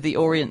Gate of the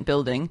Orient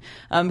building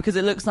because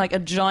it looks like a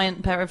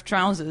giant pair of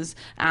trousers,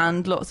 and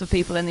lots of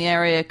people in the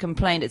area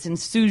complained. It's in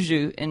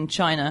Suzhou in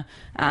China,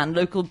 and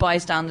local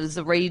bystanders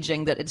are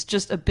raging that it's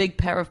just a big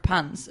pair of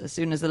pants as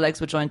soon as the legs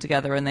were joined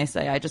together, and they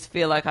say, I just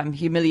feel like I'm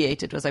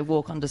humiliated as I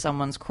walk under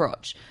someone's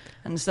crotch.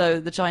 And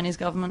so the Chinese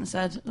government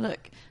said,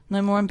 look,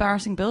 no more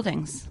embarrassing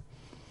buildings.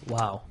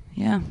 Wow.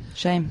 Yeah,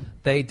 shame.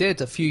 They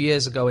did a few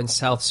years ago in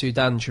South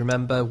Sudan. Do you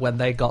remember when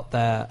they got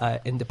their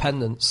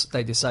independence?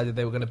 They decided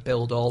they were going to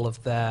build all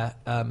of their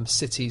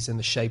cities in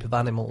the shape of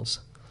animals.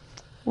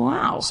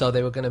 Wow. So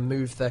they were going to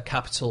move their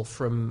capital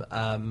from,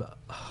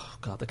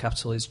 the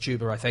capital is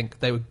Juba, I think.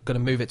 They were going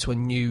to move it to a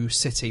new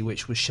city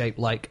which was shaped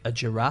like a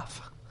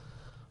giraffe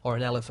or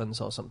an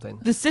elephant or something.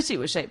 The city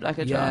was shaped like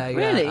a Yeah, giraffe. yeah.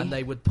 Really? And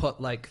they would put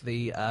like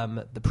the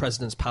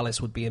president's palace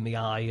would be in the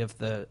eye of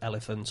the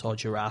elephant or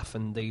giraffe,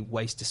 and the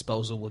waste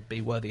disposal would be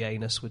where the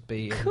anus would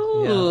be. And,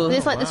 Cool. And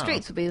it's like the wow.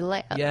 streets would be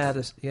lit up. yeah,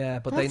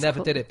 but they That's never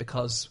cool. did it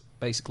because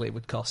basically it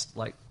would cost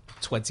like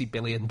 £20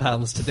 billion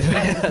to do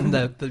it, and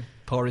the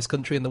poorest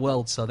country in the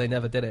world, so they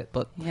never did it.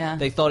 But Yeah.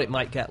 they thought it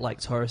might get like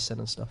tourists in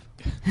and stuff.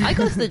 I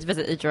go to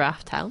visit the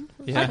giraffe town.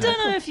 I don't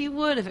know if you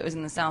would if it was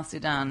in the South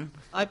Sudan.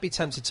 I'd be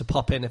tempted to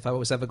pop in if I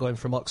was ever going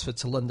from Oxford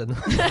to London.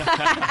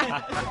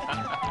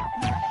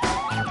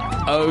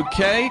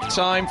 Okay,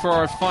 time for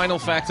our final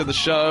fact of the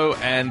show,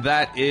 and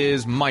that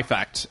is my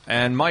fact.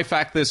 And my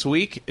fact this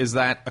week is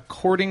that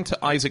according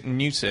to Isaac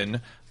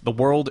Newton, the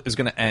world is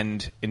going to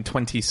end in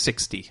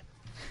 2060.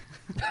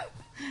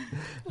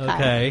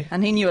 Okay.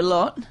 And he knew a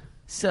lot,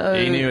 so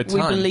He knew a we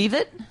ton. believe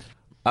it.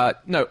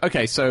 No,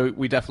 okay, so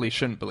we definitely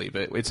shouldn't believe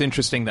it. It's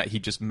interesting that he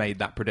just made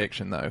that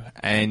prediction, though.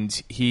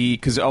 And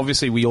because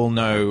obviously we all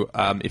know,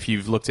 if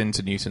you've looked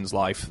into Newton's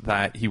life,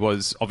 that he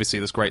was obviously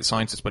this great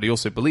scientist, but he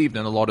also believed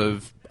in a lot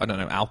of,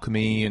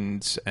 alchemy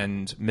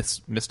and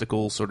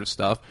mystical sort of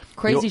stuff.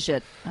 Crazy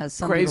shit, as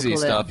some Crazy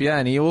people call stuff, it. yeah.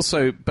 And he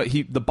also,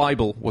 the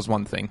Bible was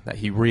one thing that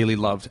he really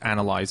loved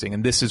analyzing,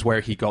 and this is where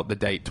he got the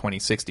date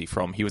 2060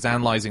 from. He was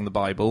analyzing the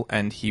Bible,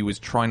 and he was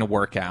trying to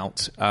work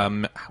out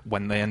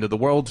when the end of the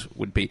world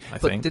would be, I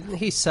But think. didn't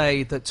he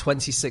say that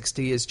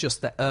 2060 is just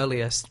the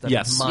earliest that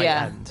Yes. it might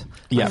Yeah. end?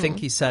 Yeah. I think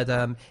he said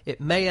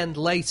it may end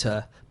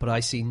later, but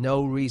I see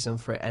no reason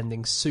for it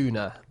ending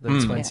sooner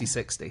than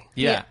 2060.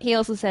 Yeah. He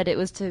also said it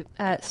was to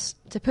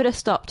put a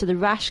stop to the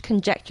rash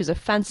conjectures of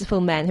fanciful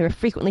men who are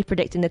frequently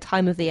predicting the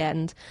time of the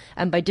end,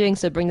 and by doing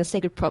so bring the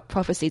sacred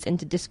prophecies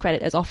into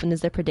discredit as often as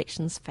their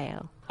predictions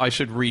fail. I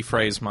should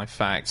rephrase my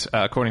fact.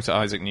 According to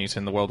Isaac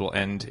Newton, the world will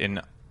end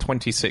in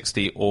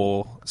 2060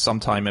 or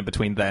sometime in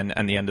between then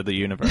and the end of the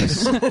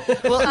universe.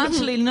 Well,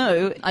 actually,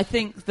 no. I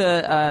think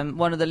the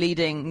one of the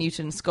leading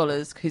Newton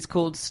scholars, who's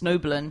called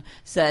Snoblen,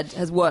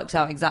 has worked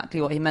out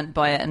exactly what he meant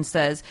by it, and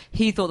says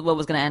he thought the world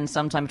was going to end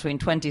sometime between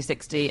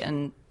 2060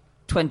 and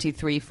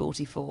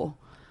 2344.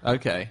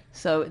 Okay.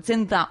 So it's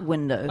in that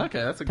window.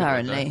 Okay, that's a good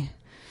apparently. window.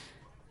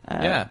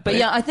 Yeah. But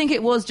yeah, I think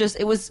it was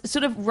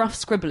sort of rough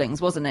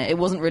scribblings, wasn't it? It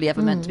wasn't really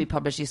ever meant to be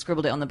published. He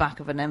scribbled it on the back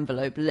of an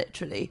envelope,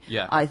 literally,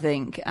 Yeah. I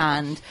think.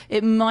 And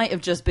it might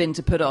have just been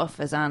to put off,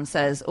 as Anne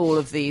says, all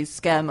of these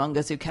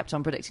scaremongers who kept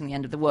on predicting the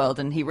end of the world.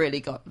 And he really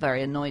got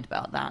very annoyed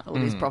about that, all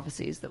these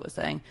prophecies that were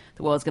saying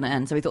the world's going to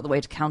end. So he thought the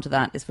way to counter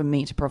that is for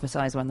me to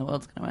prophesize when the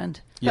world's going to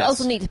end. But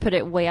also need to put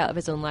it way out of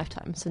his own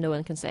lifetime, so no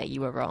one can say you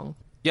were wrong.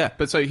 Yeah,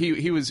 but so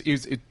he was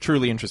a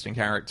truly interesting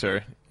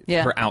character.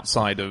 Yeah. for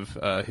outside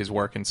of his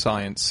work in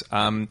science.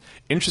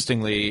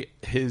 Interestingly,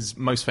 his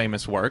most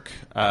famous work,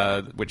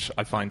 which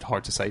I find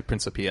hard to say,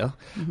 Principia,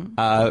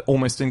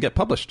 almost didn't get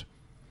published.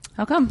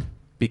 How come?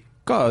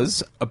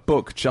 Because a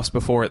book just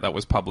before it that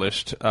was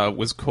published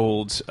was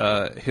called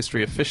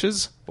History of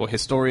Fishes, or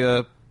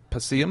Historia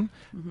Passeum,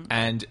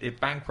 and it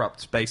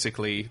bankrupted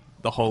basically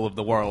the whole of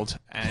the world,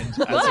 and as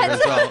a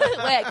result,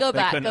 Wait, go they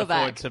back, couldn't go afford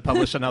back. to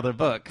publish another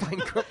book.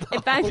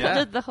 It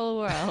bankrupted the whole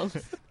world.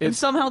 And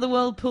somehow the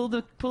world pulled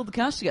the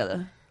cash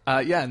together.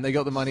 Yeah, and they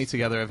got the money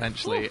together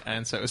eventually,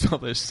 and so it was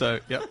published. So,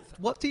 yep.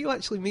 What do you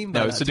actually mean by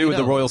No, that? it's to Do do you with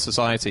the know? Royal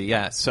Society,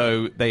 yeah.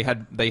 So they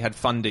had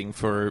funding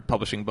for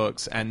publishing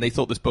books, and they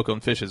thought this book on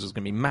fishes was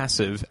going to be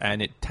massive,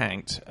 and it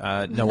tanked.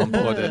 No one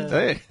bought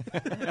it.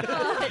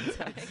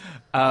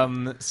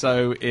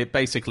 So it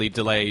basically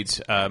delayed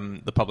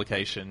the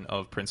publication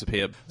of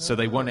Principia, so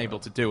they weren't able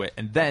to do it.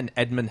 And then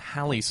Edmund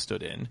Halley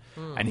stood in,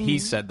 and he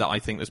said that I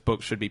think this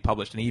book should be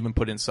published, and he even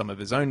put in some of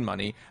his own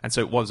money, and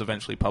so it was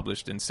eventually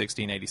published in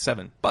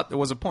 1687. But there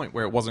was a point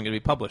where it wasn't going to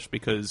be published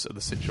because of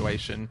the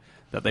situation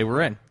that they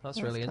were in.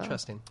 That's really cool.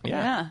 interesting.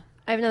 Yeah.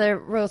 I have another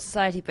Royal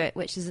Society bit,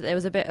 which is that there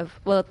was a bit of...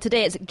 Well,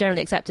 today it's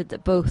generally accepted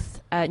that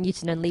both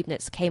Newton and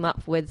Leibniz came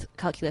up with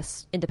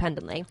calculus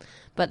independently.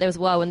 But there was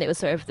a while when it was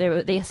sort of...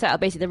 They set up,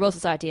 basically, the Royal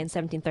Society in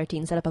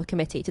 1713 set up a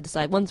committee to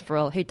decide once for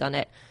all who'd done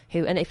it,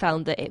 and they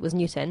found that it was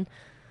Newton.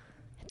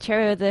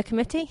 Chair of the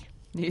committee?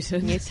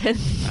 Newton.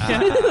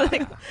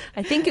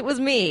 I think it was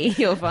me,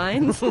 you'll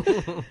find.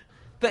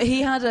 But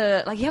he had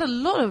a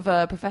lot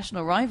of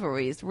professional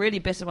rivalries. Really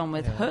bitter one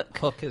with Hook.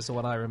 Hook is the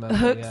one I remember.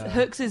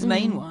 Hook's his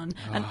main one,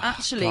 and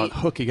actually, God,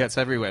 Hook, he gets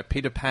everywhere.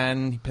 Peter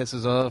Pan, he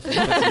pisses off.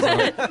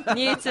 That's a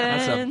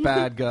Newton,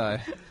 bad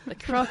guy. the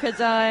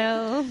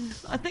crocodile.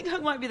 I think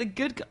Hook might be the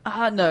good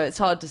guy. No, it's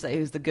hard to say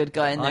who's the good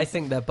guy in this. I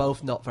think they're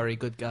both not very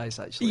good guys,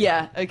 actually.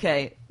 Yeah.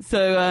 Okay.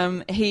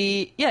 So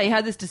he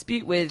had this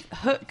dispute with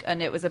Hook,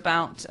 and it was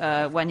about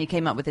when he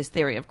came up with his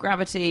theory of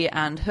gravity.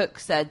 And Hook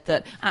said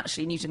that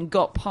actually Newton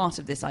got part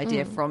of this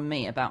idea from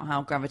me about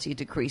how gravity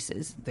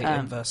decreases. The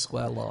inverse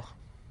square law.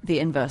 The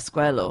inverse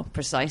square law,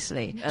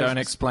 precisely. Don't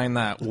explain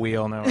that. We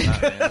all know what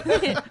that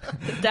means.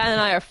 Dan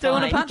and I are fine.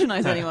 Don't want to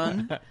patronise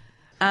anyone.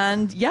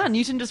 And yeah,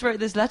 Newton just wrote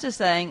this letter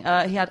saying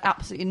he had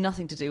absolutely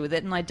nothing to do with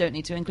it, and I don't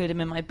need to include him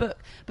in my book.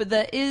 But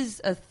there is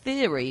a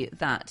theory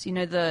that, you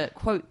know, the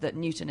quote that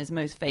Newton is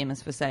most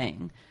famous for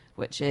saying,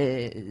 which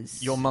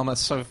is... Your mama's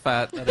so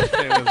fat that it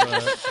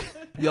was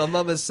Your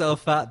mum is so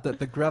fat that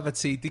the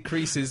gravity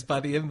decreases by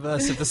the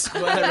inverse of the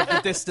square of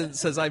the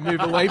distance as I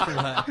move away from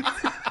her.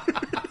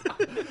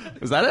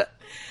 Was that it?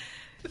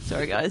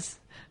 Sorry, guys.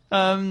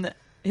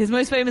 His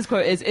most famous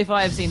quote is, "If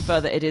I have seen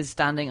further, it is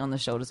standing on the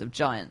shoulders of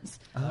giants."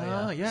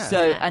 Oh, yeah.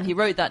 So, and he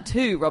wrote that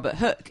to Robert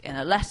Hooke in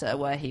a letter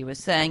where he was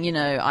saying, you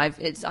know,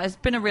 it's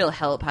been a real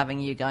help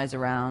having you guys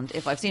around.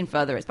 If I've seen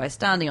further, it's by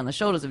standing on the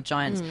shoulders of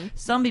giants.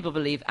 Some people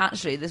believe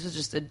actually this was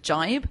just a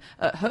jibe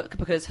at Hooke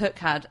because Hooke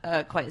had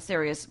quite a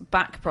serious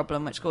back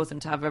problem, which caused him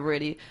to have a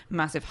really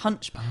massive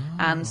hunch.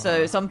 And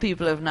so some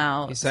people have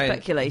now He's saying,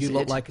 speculated. you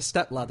look like a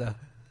stepladder.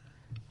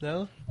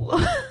 No?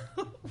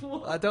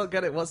 I don't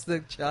get it. What's the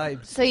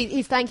jibe? So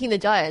he's thanking the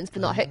giants,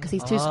 but not Hook because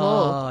he's too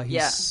small. He's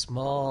Yeah.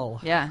 small.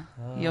 Yeah,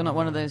 you're not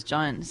one of those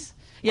giants.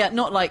 Yeah,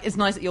 not like it's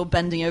nice that you're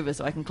bending over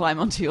so I can climb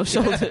onto your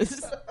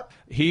shoulders.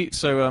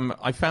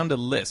 I found a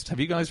list. Have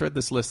you guys read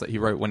this list that he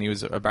wrote when he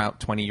was about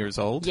 20 years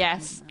old?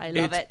 Yes, I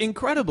love It's it.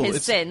 incredible. His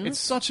It's sins. It's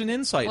such an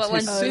insight. What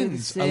His ones?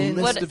 sins. Oh, A sins.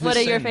 list of his What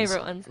are your sins.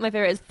 favourite ones? My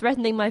favourite is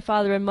threatening my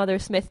father and mother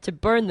Smith to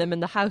burn them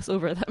in the house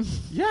over them.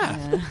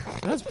 Yeah.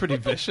 That's pretty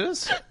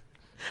vicious.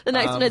 The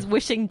next one is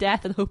wishing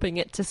death and hoping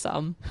it to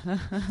some.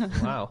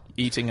 Wow.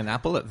 Eating an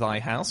apple at thy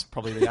house.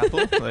 Probably the apple.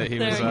 He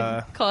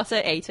was, Caught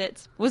it, ate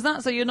it. Was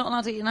that so? You're not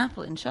allowed to eat an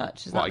apple in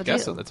church? Is well, that I the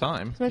guess deal? at the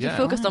time. So if you Yeah.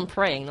 focused on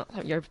praying,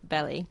 not your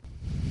belly.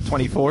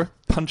 24.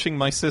 Punching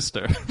my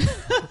sister.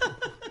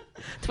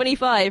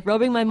 25,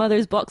 robbing my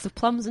mother's box of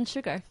plums and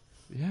sugar.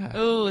 Yeah.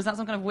 Oh, is that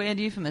some kind of weird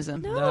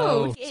euphemism?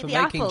 No, he it's ate for the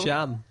making apple.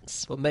 jam.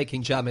 But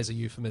making jam is a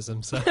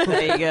euphemism, so...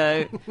 There you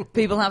go.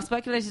 People have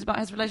speculated about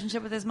his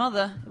relationship with his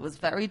mother. It was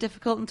very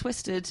difficult and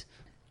twisted.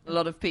 A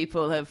lot of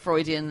people have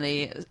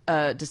Freudianly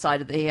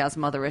decided that he has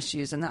mother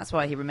issues, and that's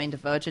why he remained a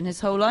virgin his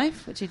whole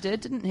life, which he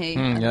did, didn't he?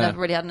 And yeah.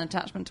 never really had an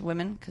attachment to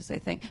women because they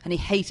think, and he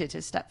hated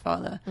his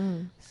stepfather.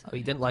 Oh,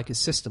 he didn't like his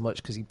sister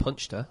much because he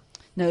punched her.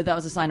 No, that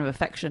was a sign of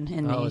affection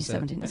in the is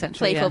it? 17th century.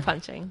 Playful yeah.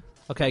 punching.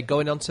 Okay,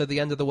 going on to the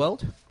end of the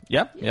world.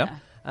 Yeah. Yeah.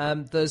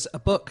 There's a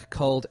book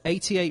called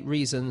 88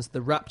 Reasons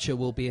the Rapture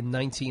Will Be in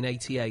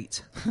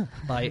 1988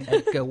 by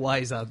Edgar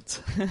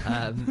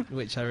Weisant,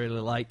 which I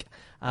really like.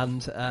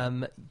 And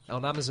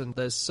on Amazon,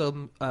 there's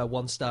some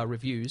one-star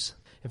reviews.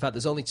 In fact,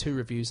 there's only 2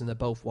 reviews, and they're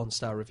both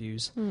one-star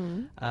reviews.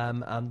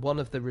 And one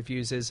of the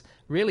reviews is,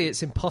 really,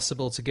 it's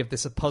impossible to give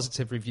this a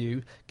positive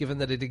review, given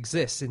that it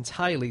exists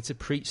entirely to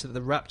preach that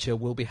the rapture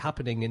will be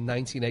happening in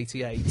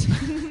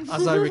 1988.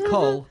 As I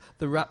recall,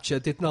 the rapture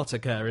did not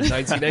occur in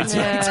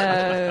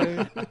 1988.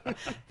 No.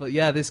 But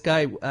yeah, this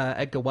guy,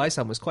 Edgar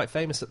Weishaupt, was quite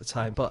famous at the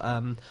time. But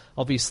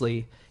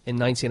obviously, in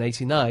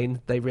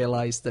 1989, they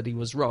realised that he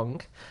was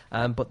wrong.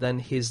 But then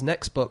his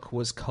next book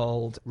was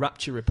called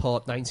Rapture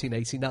Report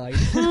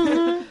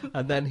 1989.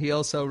 And then he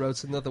also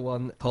wrote another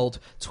one called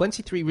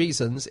 23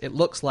 Reasons It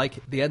Looks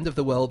Like the End of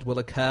the World Will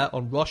Occur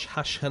on Rosh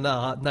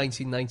Hashanah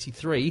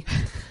 1993.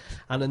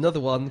 And another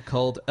one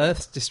called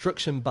Earth's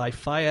Destruction by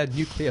Fire,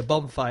 Nuclear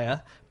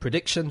Bonfire,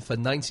 Prediction for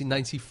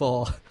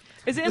 1994.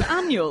 Is it an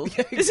annual?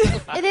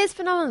 It is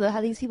phenomenal though, how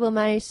these people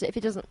manage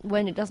to,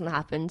 when it doesn't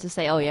happen, to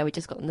say, oh yeah, we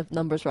just got the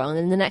numbers wrong, and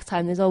then the next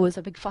time there's always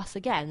a big fuss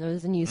again.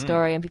 There's a new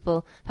story and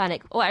people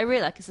panic. What I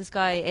really like is this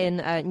guy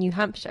in New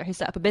Hampshire who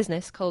set up a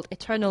business called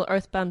Eternal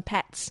Earthbound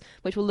Pets,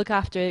 which will look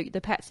after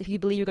the pets. If you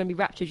believe you're going to be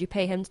raptured, you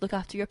pay him to look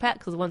after your pet,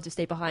 because the ones who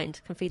stay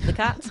behind can feed the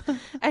cat.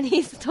 And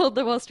he's told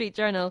the Wall Street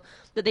Journal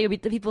that the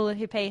people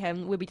who pay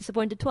him will be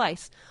disappointed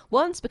twice.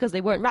 Once because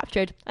they weren't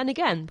raptured, and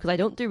again because I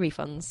don't do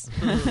refunds.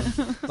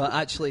 But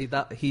actually,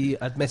 that he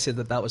admitted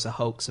that was a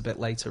hoax a bit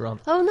later on.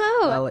 Oh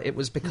no! Well, it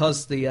was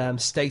because the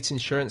state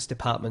insurance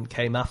department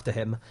came after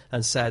him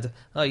and said,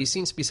 "Oh, you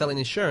seem to be selling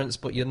insurance,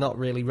 but you're not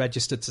really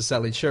registered to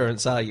sell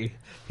insurance, are you?"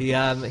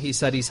 He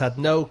said he's had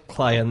no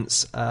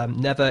clients,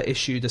 never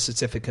issued a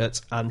certificate,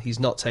 and he's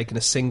not taken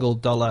a single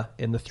dollar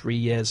in the 3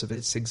 years of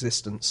its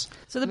existence.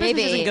 So the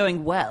business isn't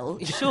going well,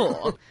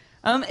 sure.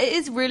 It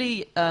is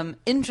really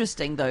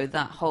interesting, though,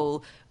 that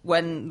whole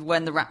when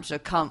the rapture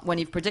when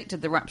you've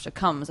predicted the rapture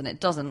comes and it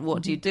doesn't,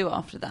 what do you do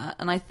after that?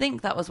 And I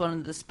think that was one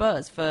of the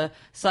spurs for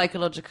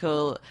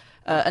psychological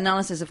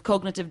analysis of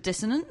cognitive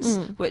dissonance,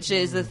 which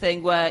is the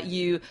thing where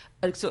you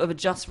sort of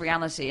adjust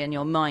reality in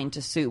your mind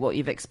to suit what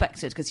you've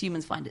expected, because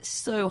humans find it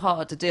so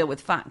hard to deal with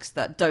facts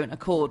that don't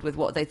accord with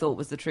what they thought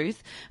was the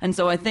truth. And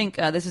so I think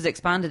this was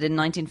expanded in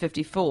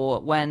 1954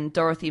 when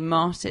Dorothy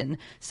Martin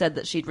said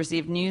that she'd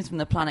received news from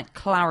the planet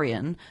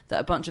Clarion that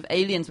a bunch of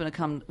aliens were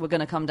going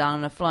to come down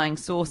on a flying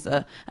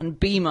saucer and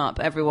beam up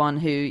everyone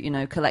who,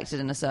 collected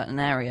in a certain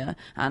area.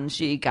 And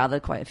she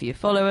gathered quite a few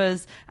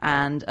followers,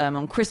 and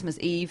on Christmas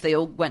Eve they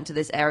all went to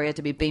this area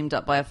to be beamed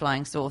up by a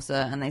flying saucer,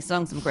 and they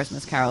sung some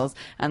Christmas carols,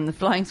 and the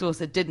flying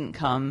saucer didn't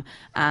come.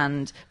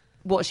 And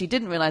what she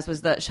didn't realise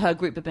was that her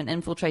group had been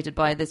infiltrated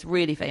by this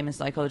really famous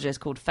psychologist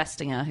called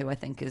Festinger, who I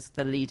think is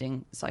the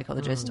leading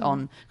psychologist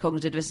on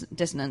cognitive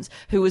dissonance,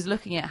 who was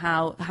looking at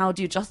how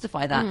do you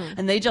justify that?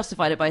 And they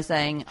justified it by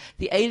saying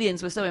the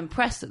aliens were so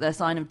impressed at their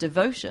sign of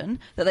devotion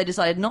that they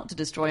decided not to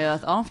destroy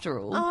Earth after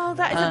all. Oh,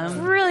 that is a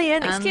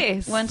brilliant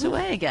excuse. Went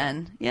away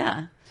again,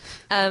 yeah.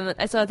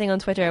 I saw a thing on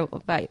Twitter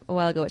about a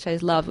while ago, which I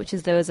loved, which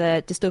is there was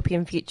a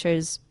dystopian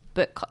futures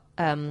book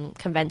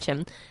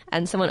convention,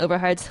 and someone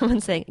overheard someone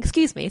saying,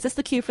 "Excuse me, is this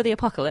the cue for the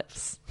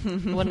apocalypse?"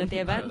 One of the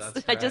events.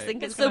 I just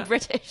think it's so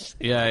British.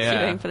 Yeah.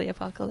 Queuing for the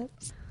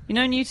apocalypse.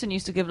 Newton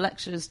used to give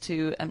lectures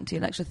to empty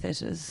lecture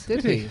theatres.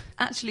 Did he?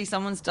 Actually,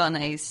 someone's done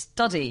a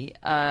study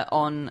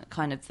on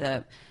kind of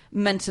the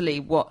mentally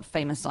what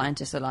famous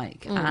scientists are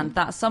like. And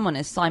that someone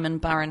is Simon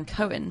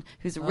Baron-Cohen,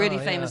 who's a really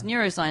famous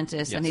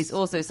neuroscientist, and he's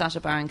also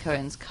Sacha Baron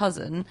Cohen's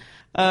cousin.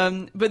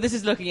 But this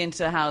is looking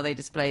into how they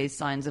display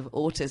signs of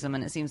autism,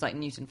 and it seems like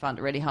Newton found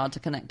it really hard to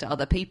connect to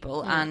other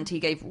people, and he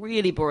gave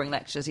really boring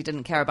lectures. He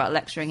didn't care about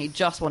lecturing. He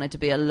just wanted to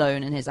be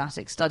alone in his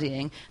attic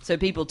studying, so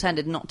people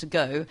tended not to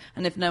go,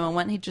 and if no one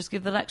went, he'd just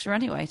give the lecture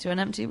anyway to an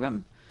empty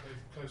room. They've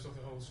closed off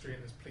the whole street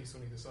and there's police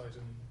on either side,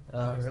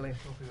 and Really?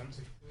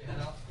 empty.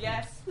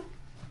 Yes.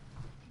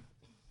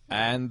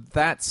 And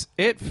that's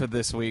it for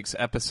this week's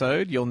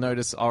episode. You'll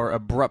notice our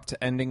abrupt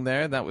ending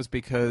there. That was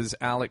because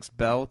Alex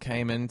Bell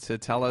came in to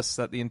tell us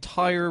that the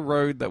entire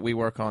road that we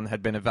work on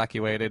had been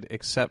evacuated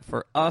except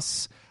for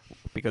us,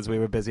 because we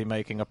were busy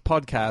making a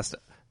podcast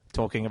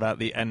talking about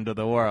the end of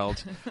the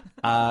world.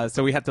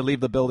 So we had to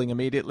leave the building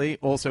immediately.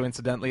 Also,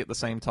 incidentally, at the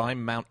same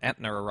time, Mount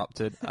Etna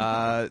erupted.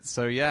 But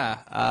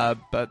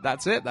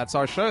that's it. That's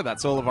our show.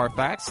 That's all of our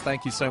facts.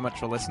 Thank you so much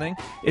for listening.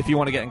 If you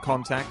want to get in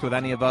contact with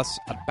any of us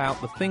about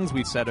the things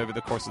we've said over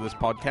the course of this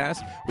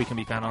podcast, we can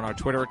be found on our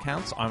Twitter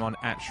accounts. I'm on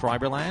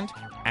 @Schreiberland.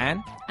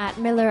 Anne?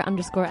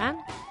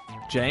 @Miller_Anne.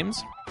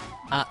 James?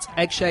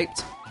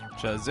 @Eggshaped.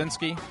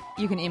 Jazinski.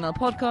 You can email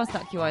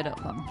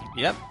podcast@qi.com.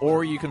 Yep,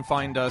 or you can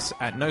find us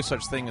at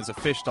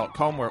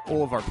nosuchthingasafish.com, where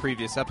all of our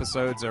previous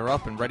episodes are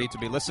up and ready to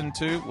be listened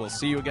to. We'll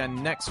see you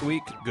again next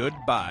week.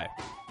 Goodbye.